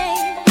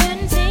 babe.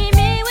 Couldn't see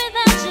me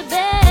without you,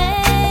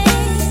 babe.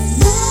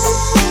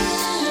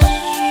 My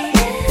love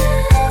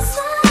is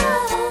so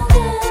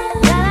good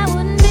that I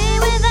wouldn't be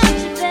without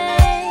you,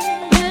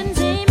 babe. Couldn't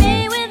see me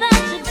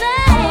without you,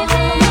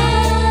 baby.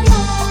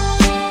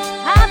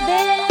 I've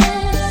been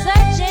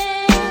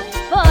searching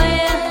for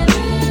you.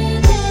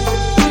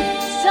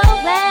 So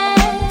glad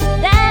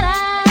that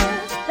I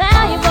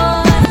found you,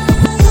 boy.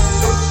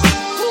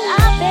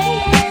 I've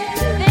been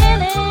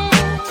feeling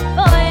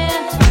for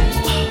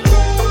you.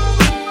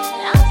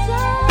 I'm so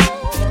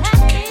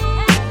happy,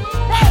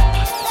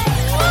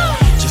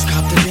 Just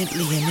copped a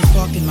Bentley and it's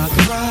parked in my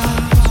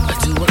garage. A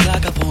 2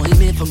 o'clock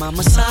appointment for my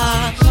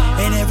massage.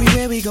 And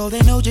everywhere we go,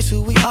 they know just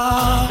who we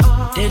are.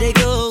 There they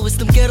go, it's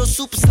them ghetto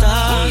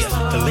superstars.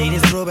 The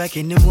latest throwback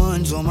and the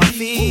ones on my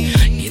feet.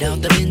 Get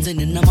out the Benz and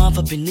then I'm off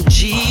up in the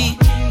G.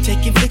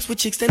 Taking flicks with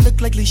chicks that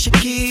look like Alicia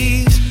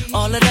Keys.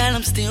 All of that,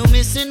 I'm still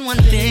missing one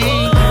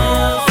thing.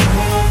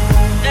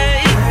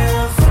 Hey.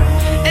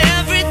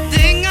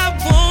 Everything I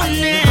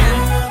wanted.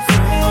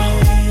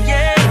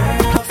 Yeah.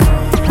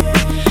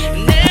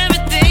 And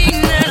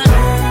everything that I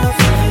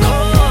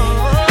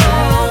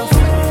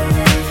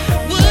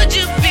would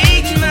you be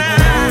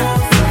mine?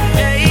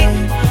 Hey.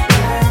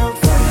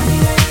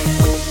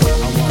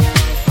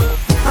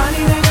 I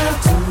need a girl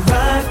to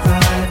ride.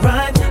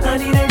 I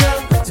need a girl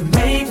to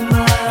make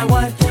my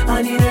wife. I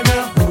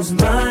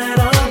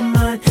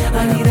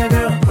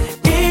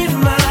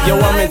Yo,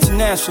 I'm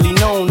internationally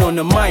known on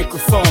the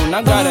microphone.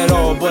 I got it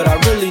all, but I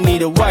really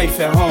need a wife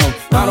at home.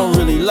 I don't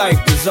really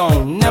like the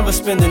zone, never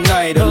spend the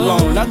night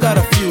alone. I got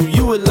a few,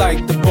 you would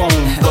like the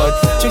bone,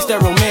 but chicks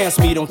that romance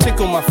me don't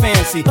tickle my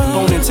fancy.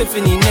 Boning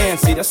Tiffany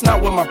Nancy, that's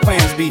not what my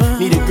plans be.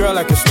 Need a girl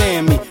that can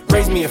stand me,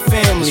 raise me a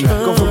family.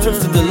 Go from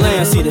trips to the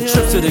land, see the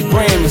trips to the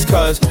Grammys.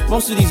 Cause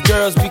most of these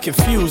girls be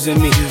confusing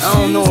me. I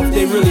don't know if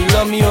they really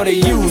love me or they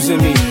using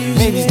me.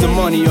 Maybe it's the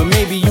money or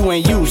maybe you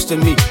ain't used to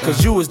me.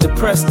 Cause you was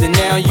depressed and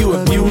now you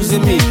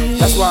abusing me.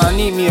 That's why I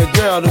need me a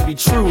girl to be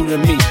true to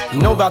me.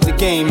 Know about the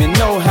game and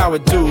know how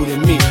it do to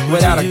me.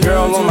 Without a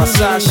girl on my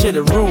side,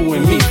 shit'll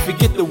ruin me.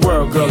 Forget the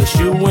world, girl, it's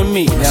you and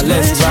me. Now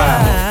let's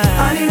ride.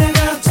 I need a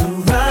girl to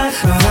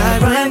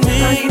ride with me.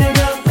 I need a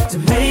girl to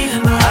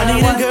make my I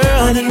need a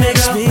girl that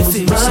makes me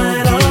feel so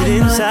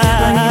good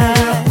inside.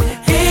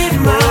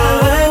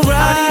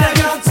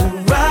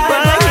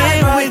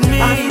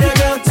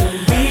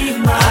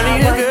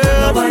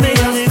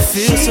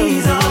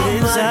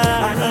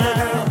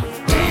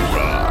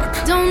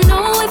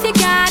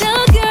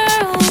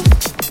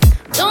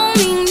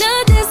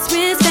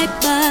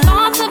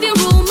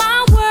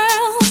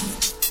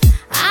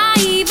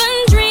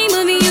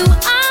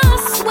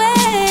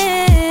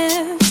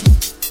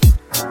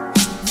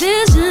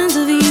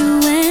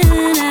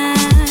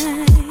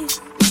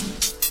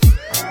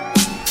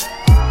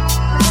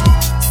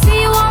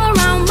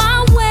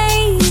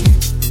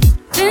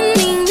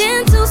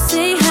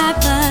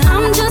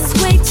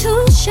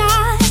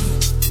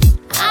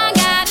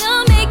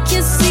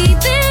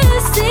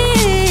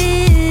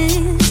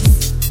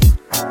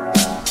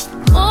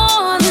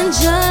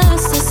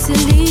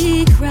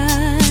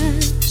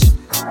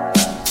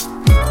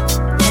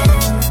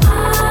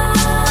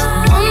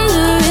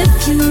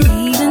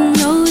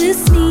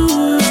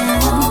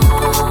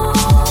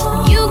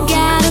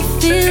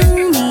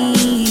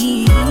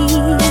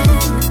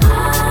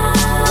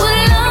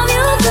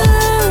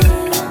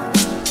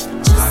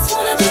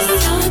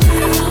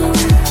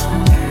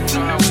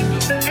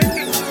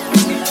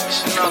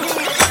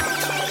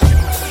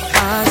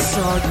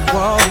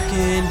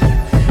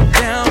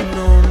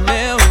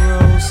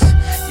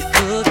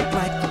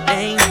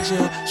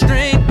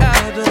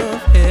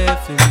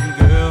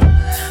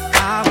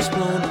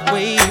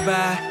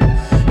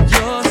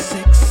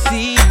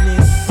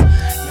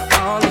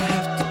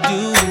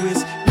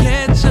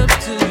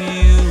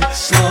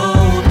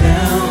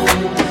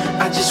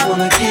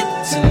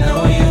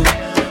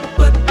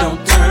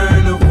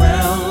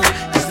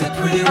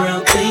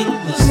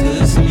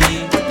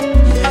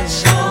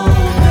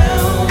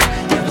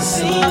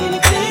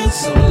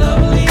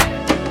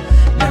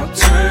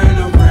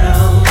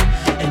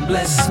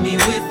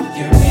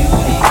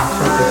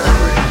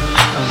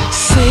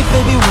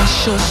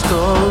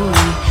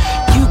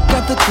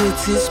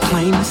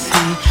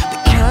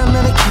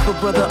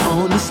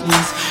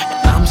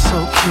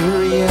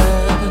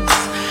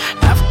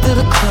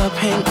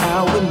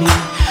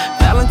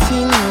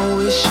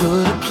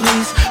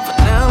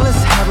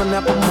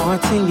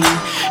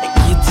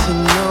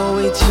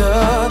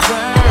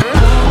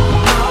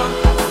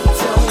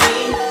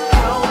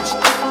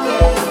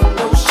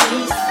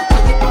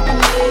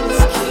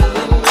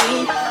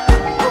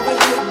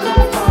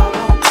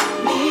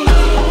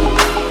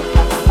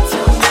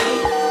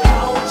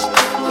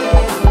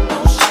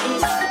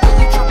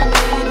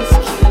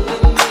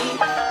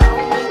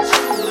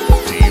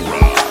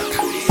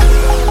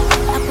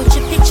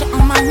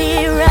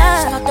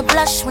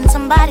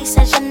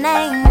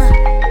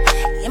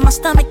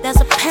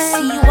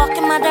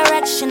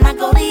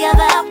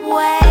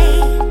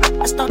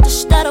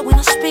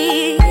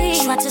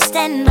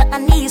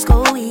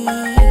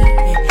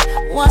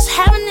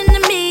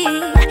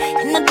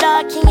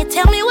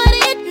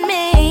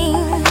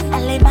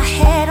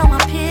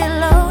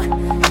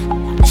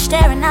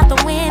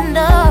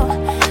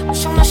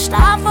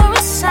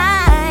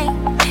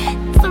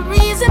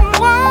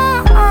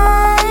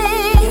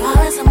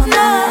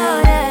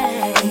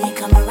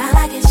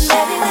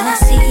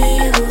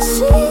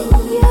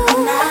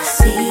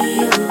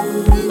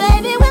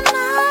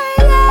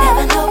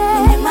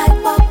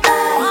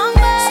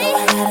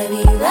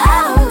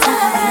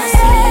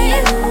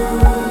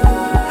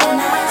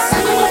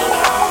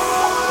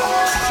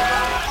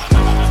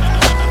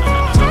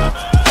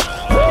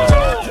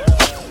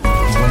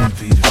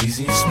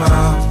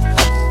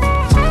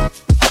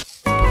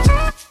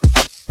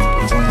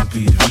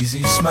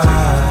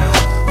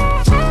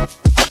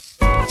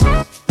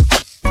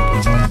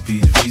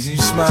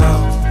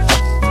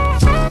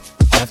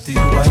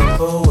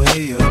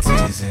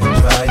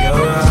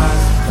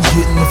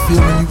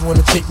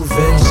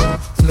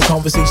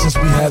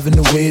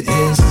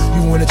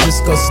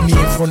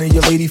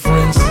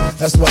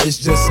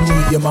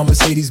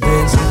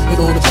 Mercedes-Benz, it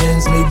all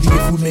depends. Maybe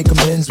if we make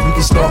amends, we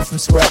can start from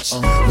scratch.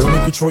 Learn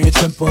to control your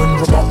temper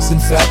and remarks. In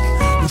fact,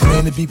 we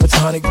claim to be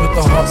platonic, but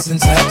the heart's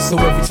intact. So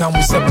every time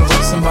we separate,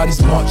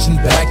 somebody's marching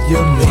back.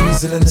 You're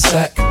amazing in the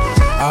sack.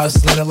 Eyes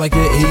slanted like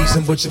you're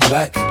Asian, but you're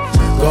black.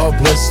 God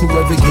bless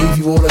whoever gave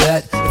you all of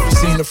that. If you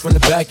seen her from the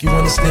back, you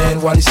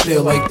understand why they stare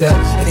like that.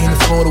 It ain't a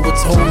Florida with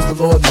toes, the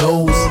Lord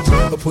knows.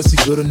 Her pussy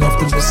good enough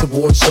to miss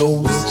award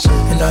shows.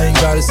 And I ain't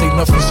gotta say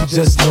nothing, she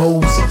just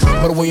knows.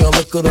 By the way I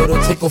look at her, to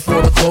take off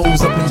all the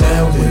clothes up and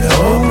down.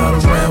 Whenever I'm not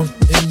around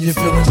and you're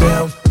feeling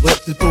down,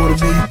 let the thought of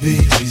me be.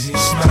 Easy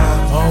smile.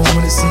 I don't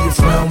wanna see you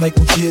frown like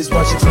when kids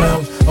watch you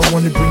clown. I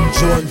wanna bring you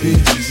joy and be.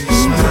 Easy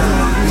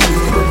smile.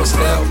 You know my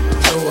style, you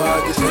know how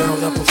I get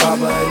down. I provide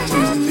my how it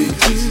used to be.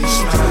 Easy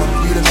smile.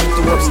 You done been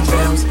through ups and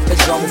downs. That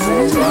drama for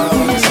a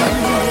while. It's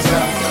like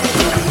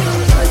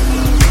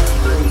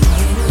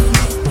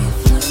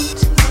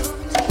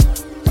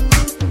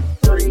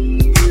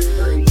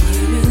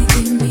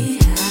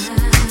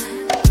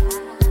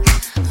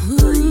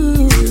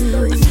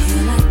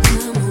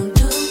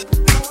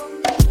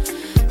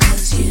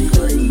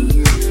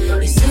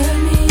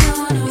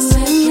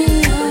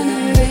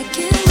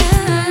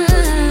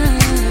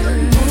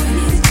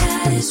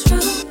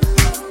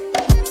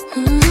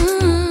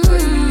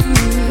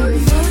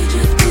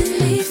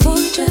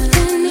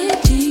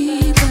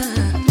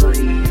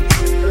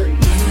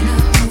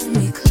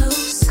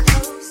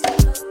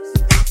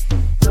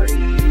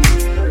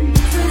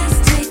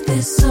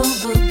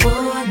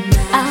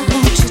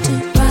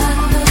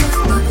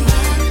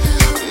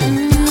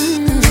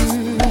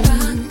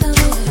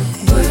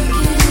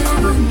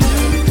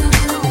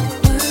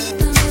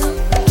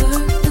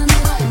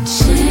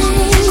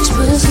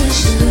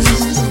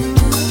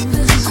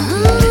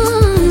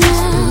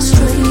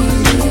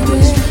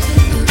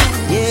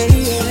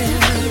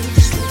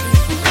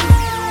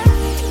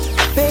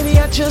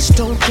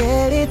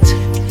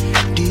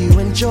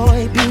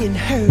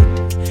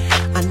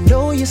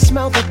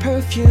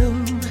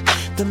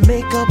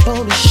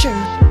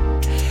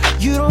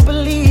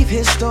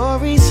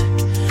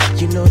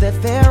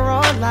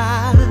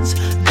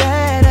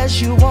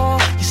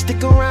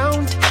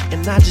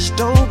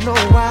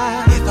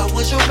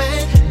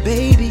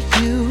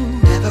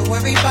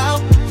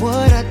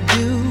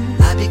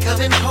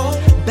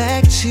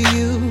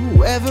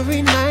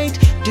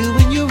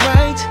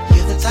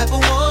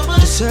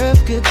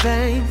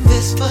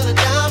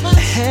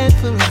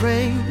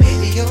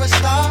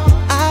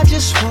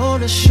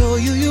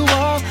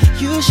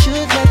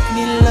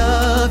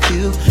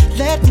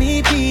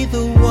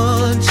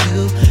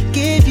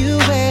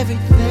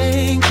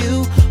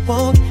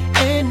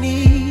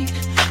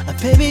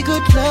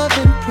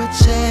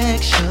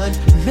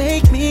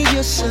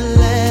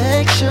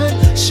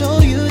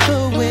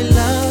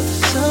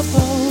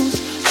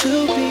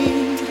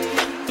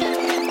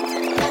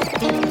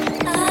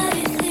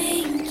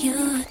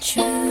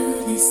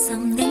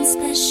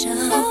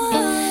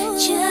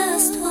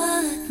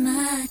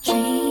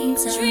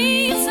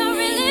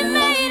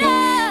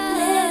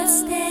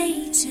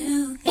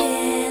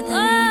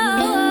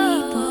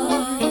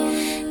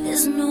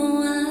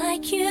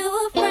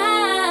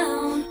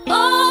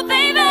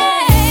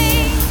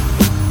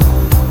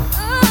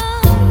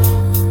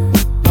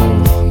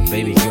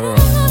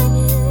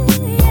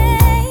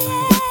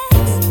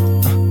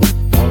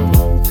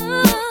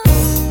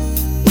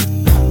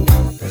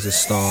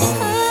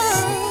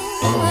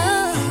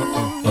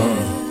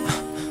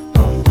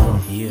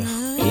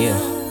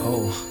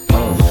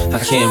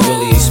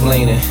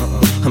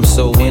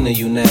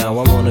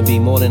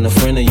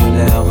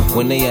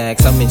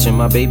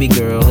my baby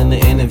girl in the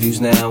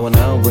interviews now. And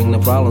I don't bring the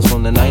problems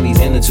from the 90s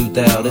and the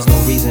 2000s. There's no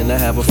reason to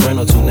have a friend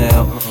or two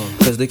now,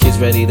 cause the kid's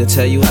ready to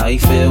tell you how he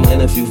feel in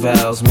a few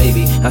vows.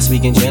 Maybe I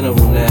speak in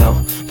general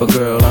now, but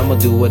girl, I'ma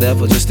do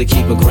whatever just to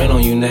keep a grin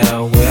on you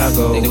now. Where I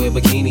go, they wear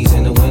bikinis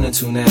in the winter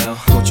too now.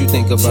 What you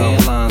think about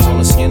tan lines on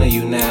the skin of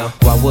you now?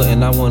 Why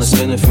wouldn't I wanna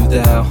spend a few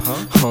thou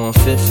on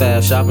Fifth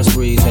Ave shopping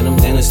sprees and them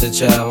dinners to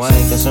chow? I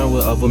ain't concerned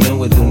what other men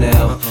would do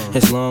now,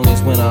 as long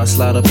as when I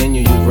slide up in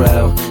you, you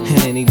growl.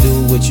 And any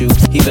dude with you,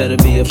 he better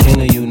be a kin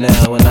of you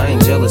now. And I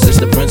ain't jealous, it's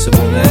the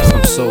principle now.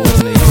 I'm so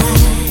into you.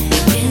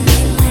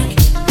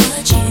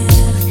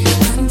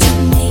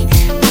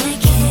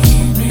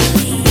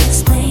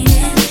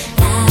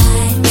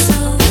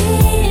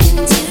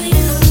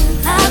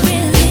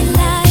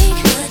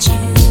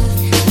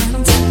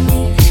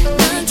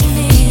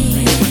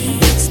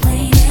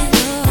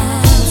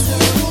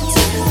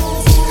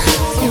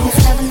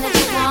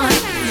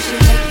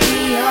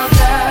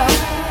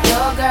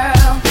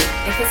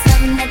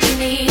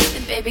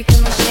 Baby,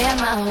 come and share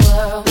my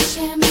world.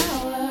 Share my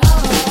world.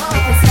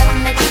 If it's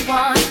something that you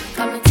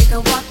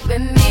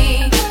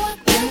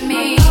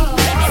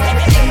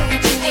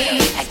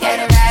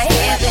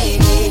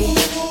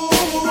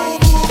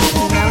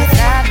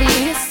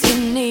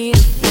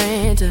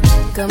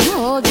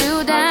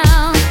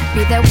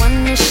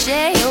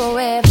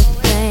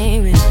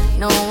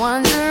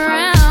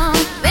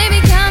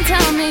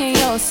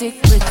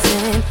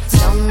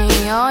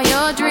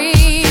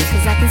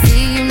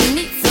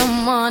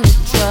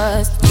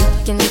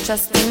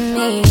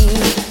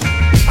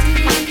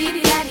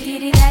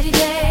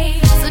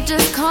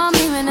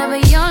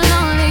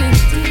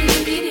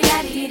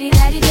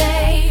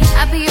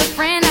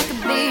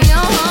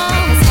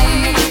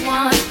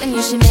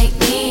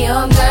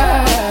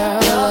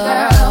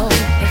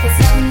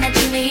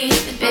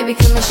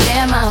Come and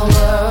share my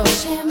world.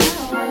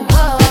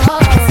 Whoa,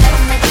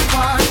 something that you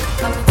want.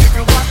 Come and take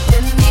a walk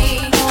with me.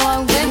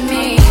 Walk with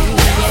me.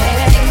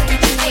 Yeah, everything that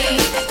you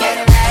need, I got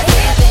it right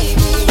here,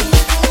 baby.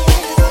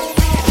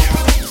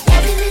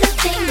 Every little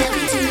thing that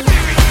we do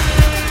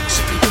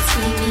should be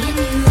between me and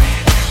you.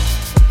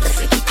 The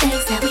freaky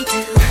things that we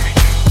do,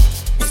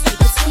 let's keep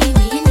between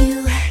me and you.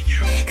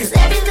 'Cause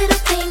every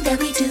little thing that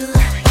we do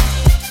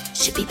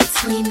should be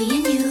between me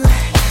and you.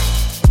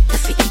 The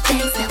freaky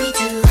things that we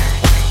do,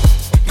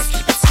 let's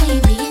keep between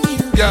me and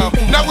you. Yo,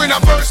 now when I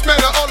first met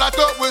her, all I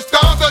thought was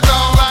dong the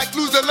dong. Like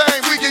lose the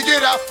lane, we can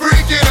get out,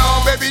 freaking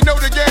on. Baby, know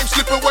the game,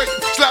 slip away.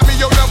 Slap me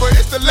your number,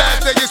 it's the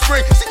last day of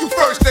spring. See you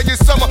first day of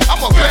summer.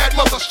 I'm a bad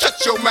mother, shut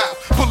your mouth.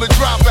 Pull a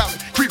drop out,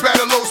 creep at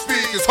a low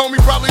speed. Cause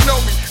homie probably know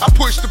me. I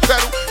push the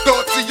pedal,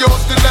 thoughts of your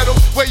stiletto.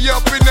 Way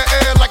up in the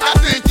air like I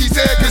think he's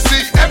here. Cause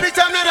see, every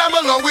time that I'm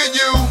alone with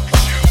you,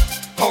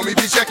 homie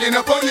be checking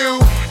up on you.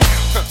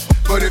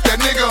 But if that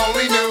nigga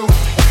only knew,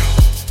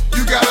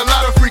 you got a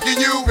lot of freaking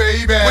you,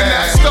 baby. When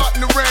that's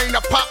starting to rain,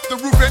 I pop the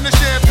roof and the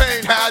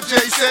champagne. How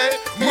Jay said,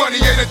 money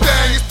ain't a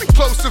thing. It's been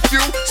close to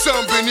few,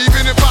 some been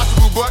even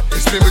impossible, but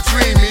it's been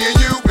between me and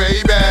you,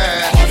 baby.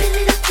 Every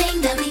little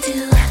thing that we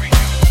do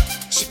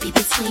should be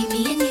between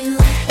me and you.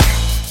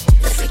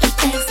 The freaky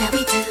things that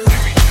we do,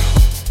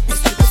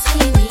 let's keep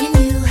between me and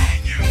you.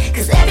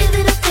 'Cause every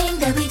little thing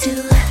that we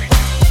do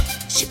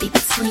should be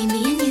between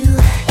me and you.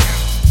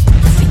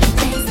 The freaky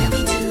things that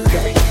we do.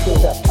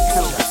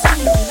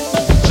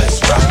 Let's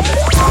rock it.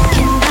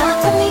 Can you rock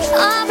for me,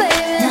 oh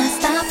baby? Not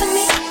stopping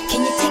me. Can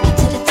you take it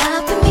to the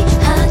top of me?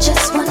 I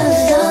just wanna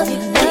love you,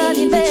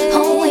 baby.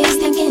 Always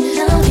thinking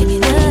of you,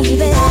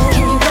 baby.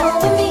 Can you roll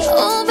with me,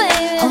 oh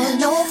baby?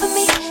 Hold over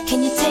me. Can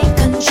you take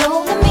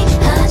control of me?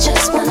 I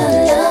just wanna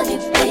love you,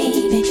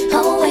 baby.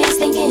 Always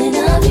thinking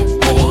of you,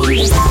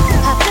 baby.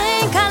 I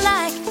think I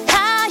like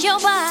how your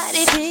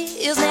body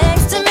feels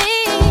next to me.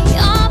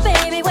 Oh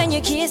baby, when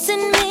you're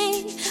kissing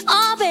me.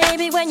 Oh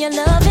baby, when you're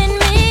loving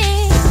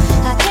me.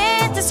 I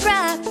can't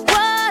describe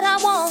what I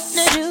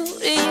wanna do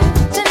to you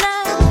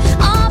tonight.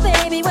 Oh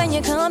baby, when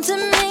you come to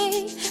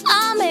me,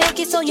 I'll make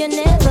it so you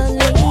never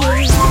leave.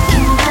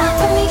 Can you rock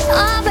for me,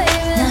 oh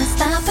baby? Not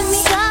stopping me.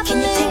 Can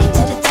you take it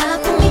to the top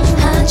of me?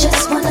 I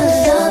just wanna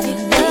love you,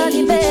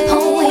 baby.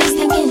 Always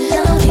thinking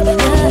of you,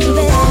 baby.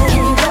 Can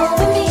you roll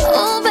with me,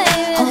 oh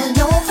baby? Hold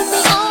over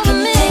me, can you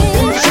take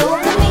control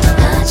of me?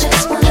 I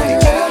just wanna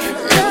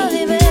love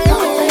you, baby.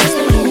 Always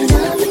thinking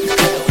of you.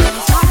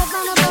 Talk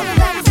about a brother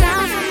that was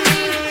down for me,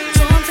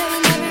 so I'm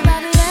telling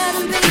everybody let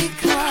him be.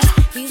 'Cause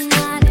he's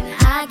mine and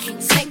I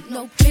can't take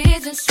no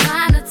pigeons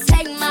trying to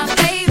take my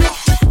baby.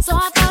 So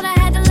I thought I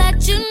had to let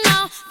you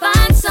know,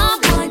 find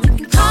someone you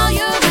can call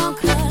your own.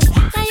 'Cause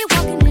now you're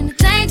walking in the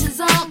danger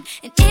zone,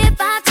 and if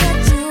I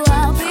touch you,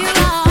 I'll be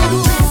wrong.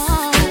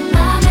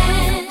 My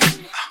man,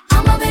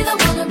 I'ma be the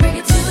one to bring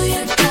it to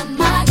you. Got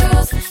my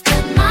girls,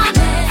 got my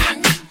man.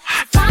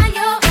 Find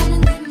your own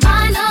and leave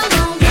mine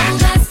alone.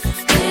 Don't mess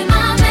with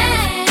my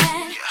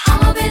man.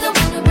 I'ma be the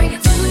one to bring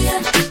it to you.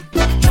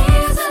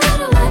 Here's a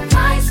little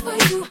advice for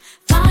you.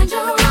 Find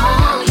your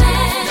own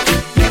man.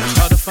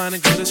 Hard to find a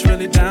girl that's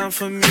really down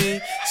for me.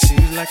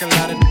 Seems like a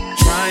lot of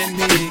trying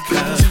me,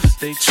 'cause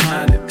they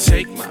trying to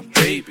take my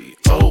baby.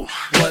 Oh,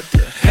 what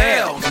the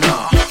hell, no.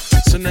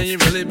 So now you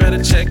really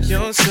better check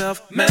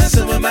yourself.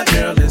 Messing with my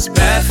girl is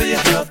bad for your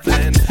health,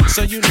 and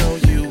so you know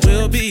you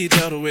will be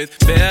dealt with.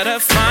 Better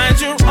find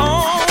your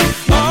own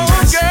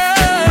girl.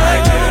 My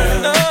girl,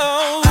 no.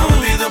 I'ma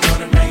be the one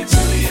to bring it to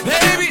you.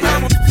 Baby,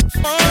 I'm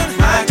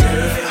my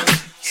girl.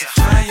 So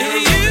find your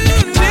own. You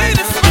need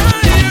to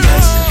find your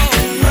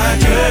own. My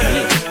girl,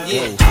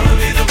 yeah. I'ma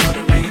be the one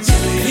to bring it to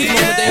you. These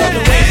moments they on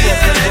the way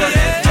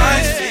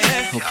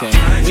for okay,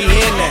 we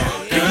here now.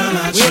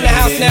 We in the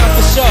house now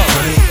for sure.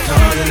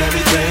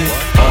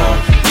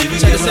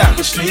 Check this out.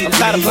 I'm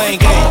tired of playing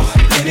games.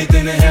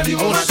 Anything to have you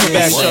on my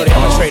back, shorty,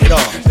 I'ma trade it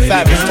off.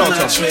 Fabulous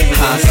Toto.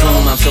 I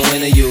assume I'm so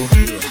into you,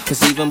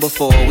 'cause even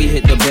before we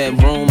hit the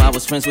bedroom, I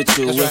was friends with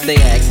you. That's if they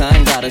ask, I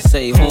ain't gotta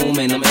say whom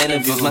in them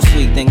interviews. My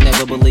sweet thing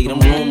never believed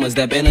them rumors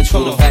that been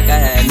true. The fact I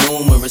had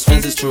numerous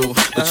friends is true,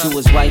 but you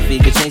was wifey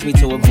could change me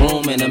to a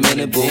groom in a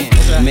minute, boo.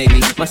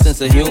 Maybe my sense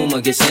of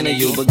humor gets into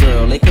you, but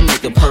girl, they can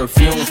make a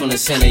perfume from the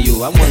scent of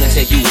you. I wanna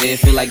take you where it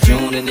feel like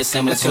June and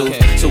December too.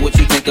 So what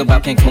you think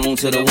about Cancun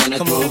to the winter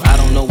through? I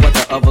don't know what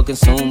the other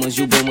consumers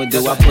you been with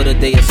do. I put a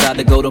day aside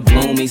to go to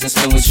Bloomies and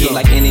spend with you.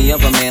 Like any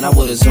other man, I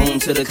would've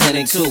zoomed to the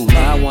clinic too.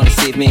 Now I wanna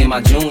see if me and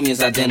my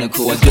junior's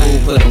identical. A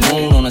dude put a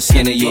wound on the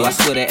skin of you. I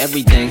swear to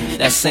everything,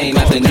 that same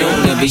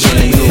afternoon and be in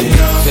the new.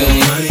 Feel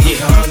me?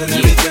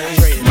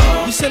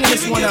 Yeah. We sending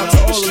this one out to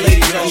all the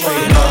ladies on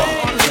radio.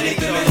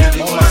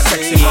 All my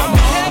sexy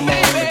mama.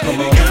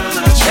 Come on.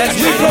 As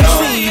we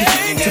proceed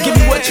to give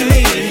you what you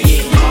need.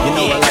 You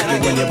know I like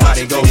it when your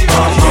body goes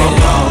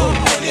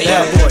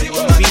yeah, boy,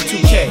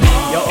 B2K.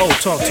 Yo,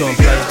 talk to him,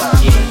 player.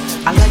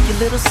 I like your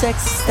little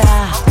sexy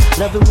style.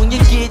 Love it when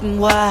you're getting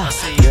wild.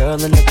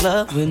 Girl in the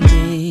club with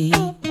me.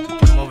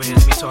 Come over here,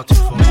 let me talk to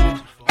you for a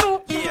minute.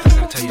 Yeah, I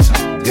gotta tell you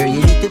something. Girl,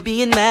 you need to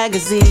be in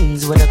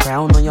magazines with a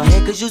crown on your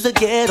head, cause you's a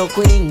ghetto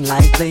queen,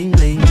 like bling,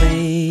 bling,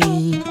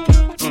 bling.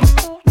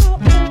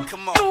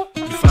 Come on,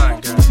 you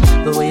fine, girl.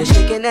 The way you're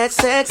shaking that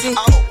sexy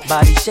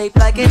body shaped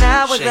like an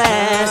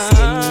hourglass.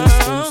 Can we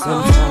spend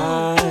some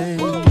time?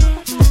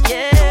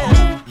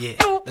 Yeah,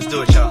 let's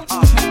do it, y'all.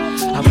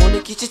 I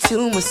wanna get you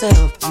to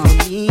myself, you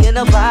and me and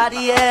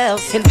nobody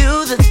else, and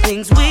do the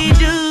things we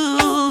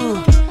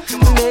do.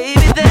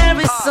 Baby, there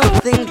is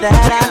something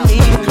that I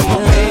need. Come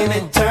on, baby,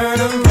 turn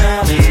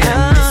around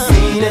and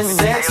see that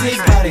sexy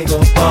body go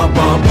bum,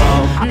 bum,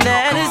 bum.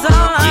 That is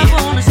all I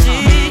wanna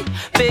see.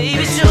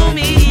 Baby, show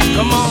me.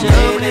 Come on,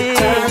 baby,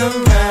 turn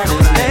around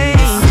and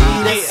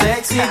see that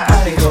sexy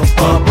body go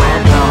bum,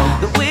 bum, bum.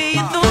 The way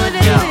you throw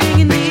that thing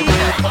in me,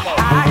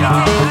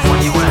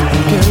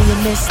 girl, you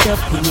messed up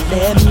when you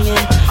let me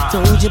in.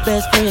 Told your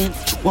best friend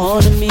that you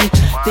wanted me.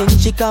 Then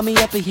she called me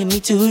up and hit me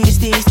to your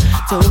steez.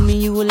 Told me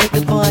you were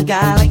looking for a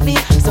guy like me.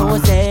 So I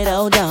said,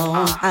 hold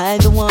on, I'm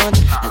the one.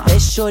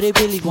 Unless shorty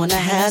really wanna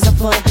have some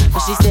fun. But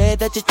she said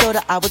that you told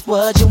her I was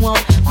what you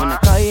want. When I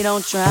call you,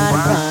 don't try to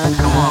run.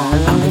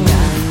 I'm the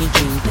guy in your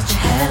dreams that you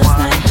had last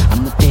night.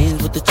 I'm the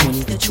Benz with the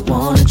 20s that you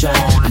wanna drive.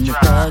 I'm the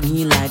thug in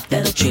your life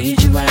that'll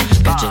treat you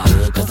right. Got your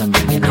hood cause I'm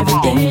bringing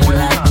every day in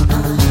life.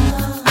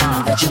 I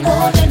know that you're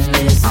more than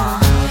this.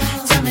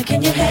 Tell me,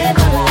 can you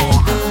handle it?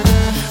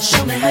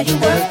 Show me how you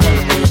work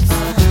it,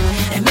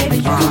 and maybe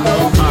you can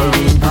roll with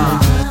it.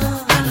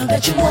 I know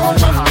that you more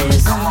than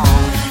this.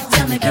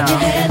 Tell me, can you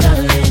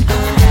handle it?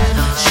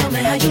 Show me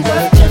how you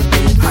work it.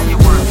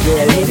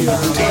 Yeah, baby, I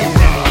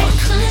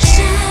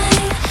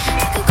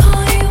could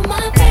call you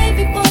my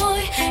baby boy.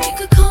 You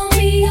could call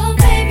me your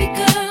baby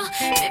girl.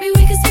 Maybe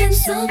we could spend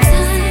some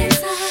time.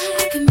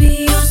 I can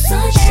be your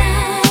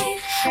sunshine.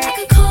 I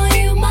could call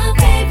you my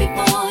baby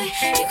boy.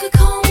 You could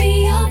call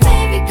me your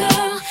baby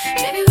girl.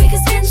 Maybe we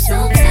could spend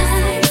some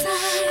time.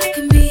 I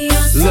can be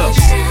your sunshine. Look,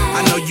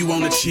 I know you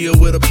wanna chill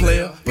with a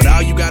player, but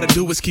all you gotta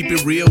do is keep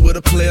it real with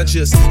a player.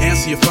 Just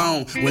answer your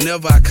phone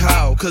whenever I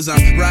call, cause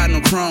I'm riding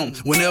on chrome.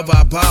 Whenever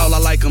I ball, I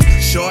like them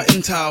short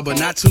and tall, but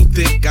not too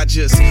thick. I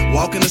just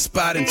walk in the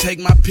spot and take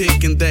my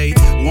pick, and they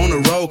wanna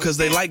roll cause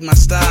they like my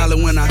style.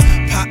 And when I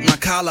pop my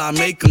collar, I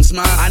make them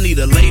smile. I need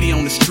a lady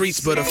on the streets,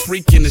 but a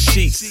freak in the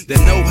sheets that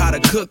know how to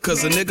cook,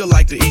 cause a nigga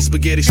like to eat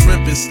spaghetti,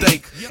 shrimp, and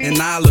steak. And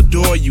I'll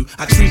adore you,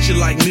 I treat you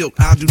like milk,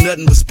 I'll do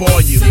nothing but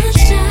spoil you.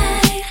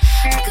 Sunshine,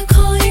 I could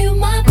call you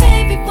my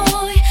baby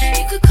boy.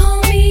 You could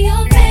call me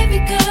your baby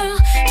girl.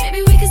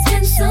 Maybe we could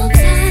spend some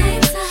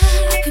time.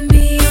 I can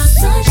be your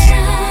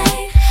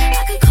sunshine.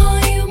 I could call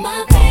you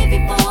my baby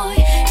boy.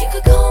 You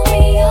could call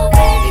me your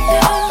baby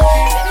girl.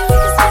 Maybe we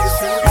could spend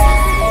some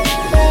time.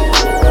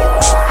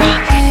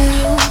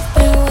 You've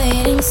been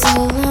waiting so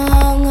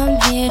long. I'm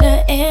here to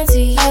answer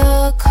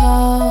your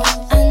call.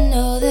 I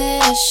know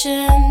that I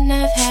shouldn't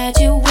have had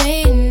you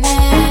waiting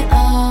at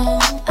all.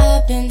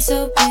 I've been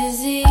so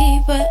busy,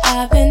 but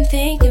I've been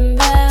thinking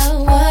about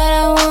what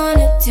I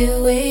wanna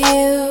do with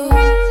you.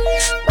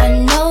 I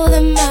know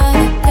them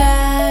other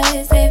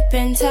guys, they've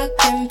been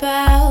talking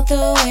about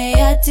the way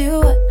I do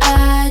what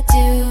I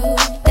do.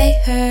 They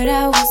heard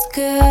I was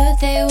good,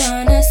 they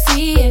wanna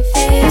see if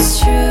it's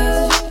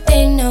true.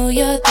 They know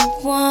you're the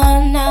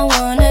one I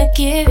wanna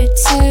give it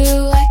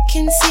to. I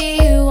can see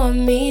you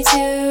on me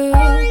too.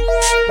 Now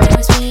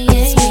it's me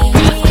and you.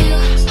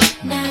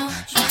 Now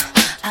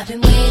I've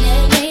been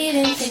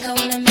waiting, think I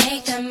wanna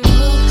make that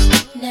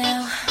move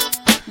now.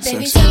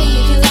 Baby, tell me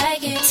if you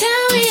like it.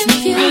 Tell me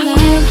if you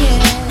like it.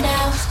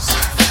 Now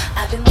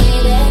I've been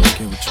waiting,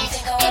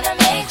 think I wanna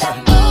make that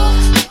move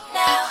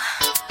now.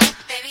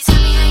 Baby, tell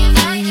me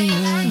how you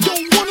like it.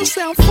 Don't wanna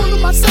sound full of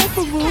myself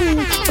or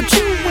rude, but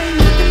you ain't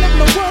looking at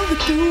my world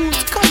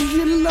dudes. Cause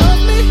you love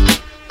me.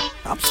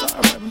 I'm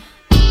sorry, baby.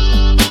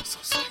 So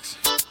sexy.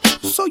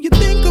 So you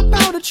think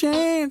about a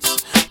chance.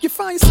 You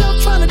find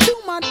yourself trying to do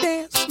my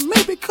dance.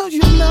 Maybe cause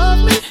you love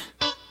me.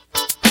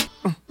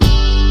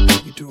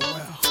 You do it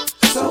well.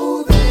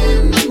 So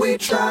then we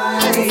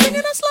tried. Singing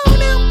it slow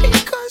down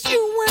because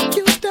you weren't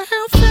used to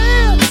how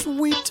fast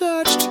we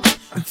touched.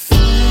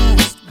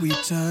 Fast we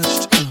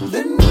touched.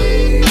 Then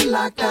we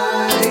locked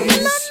eyes.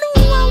 And I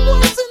knew I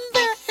wasn't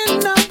there,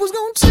 and I was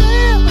gonna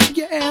tear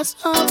your ass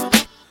up.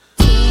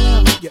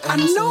 I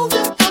know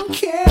that I'm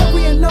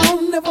carrying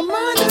on. Never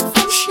mind if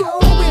I'm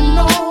showing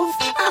off.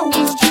 I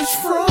was just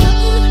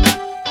frontin'.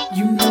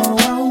 You know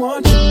I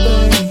want you,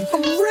 babe.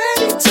 I'm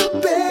ready to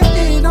bet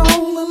it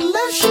on,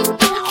 unless you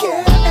don't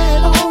care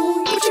at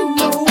all. But you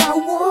know I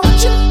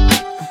want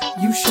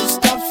you. You should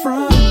stop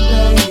frontin',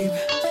 babe.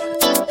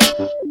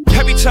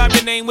 Every time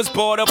your name was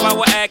brought up, I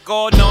would act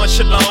all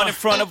nonchalant in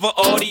front of an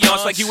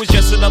audience, like you was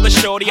just another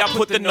shorty. I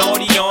put the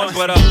naughty on,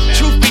 but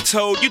truth be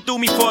told, you threw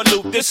me for a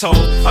loop. This whole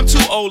I'm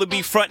too old to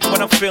be frontin'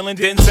 when I'm feeling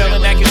Denzel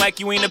and acting like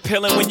you ain't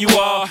appealing when you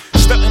are,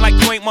 stuntin' like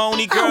you ain't my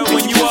only girl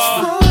when you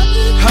are.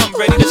 I'm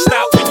ready to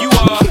stop when you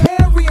are.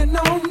 Carrying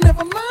on,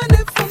 never mind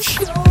if I'm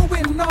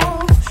showing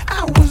off.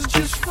 I was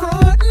just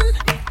frontin'.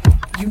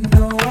 You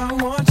know I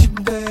want you,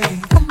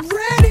 babe. I'm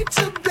ready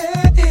to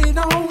bet it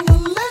on,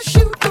 unless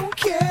you don't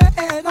care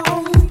at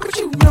all. But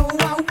you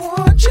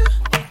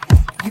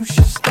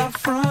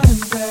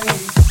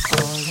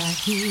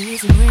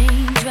here's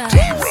raindrops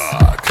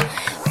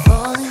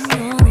falling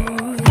on the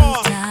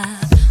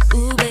rooftop.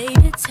 Ooh,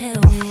 baby,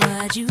 tell me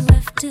why'd you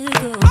have to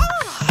go?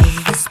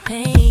 'Cause this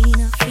pain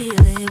I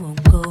feel it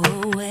won't go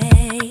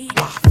away.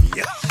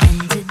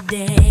 And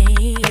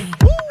today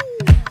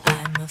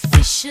I'm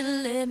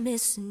officially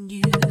missing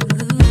you.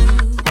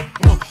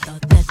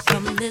 Thought that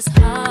from this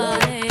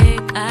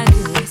heartache I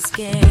could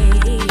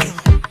escape.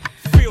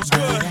 Feels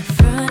good. But I've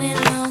run it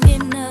long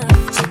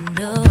enough to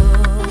know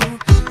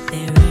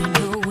there ain't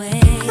no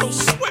way. Yo,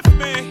 Swift,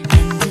 man.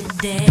 And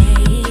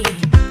today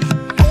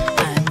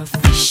I'm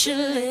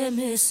officially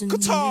missing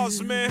Guitars,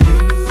 you. man.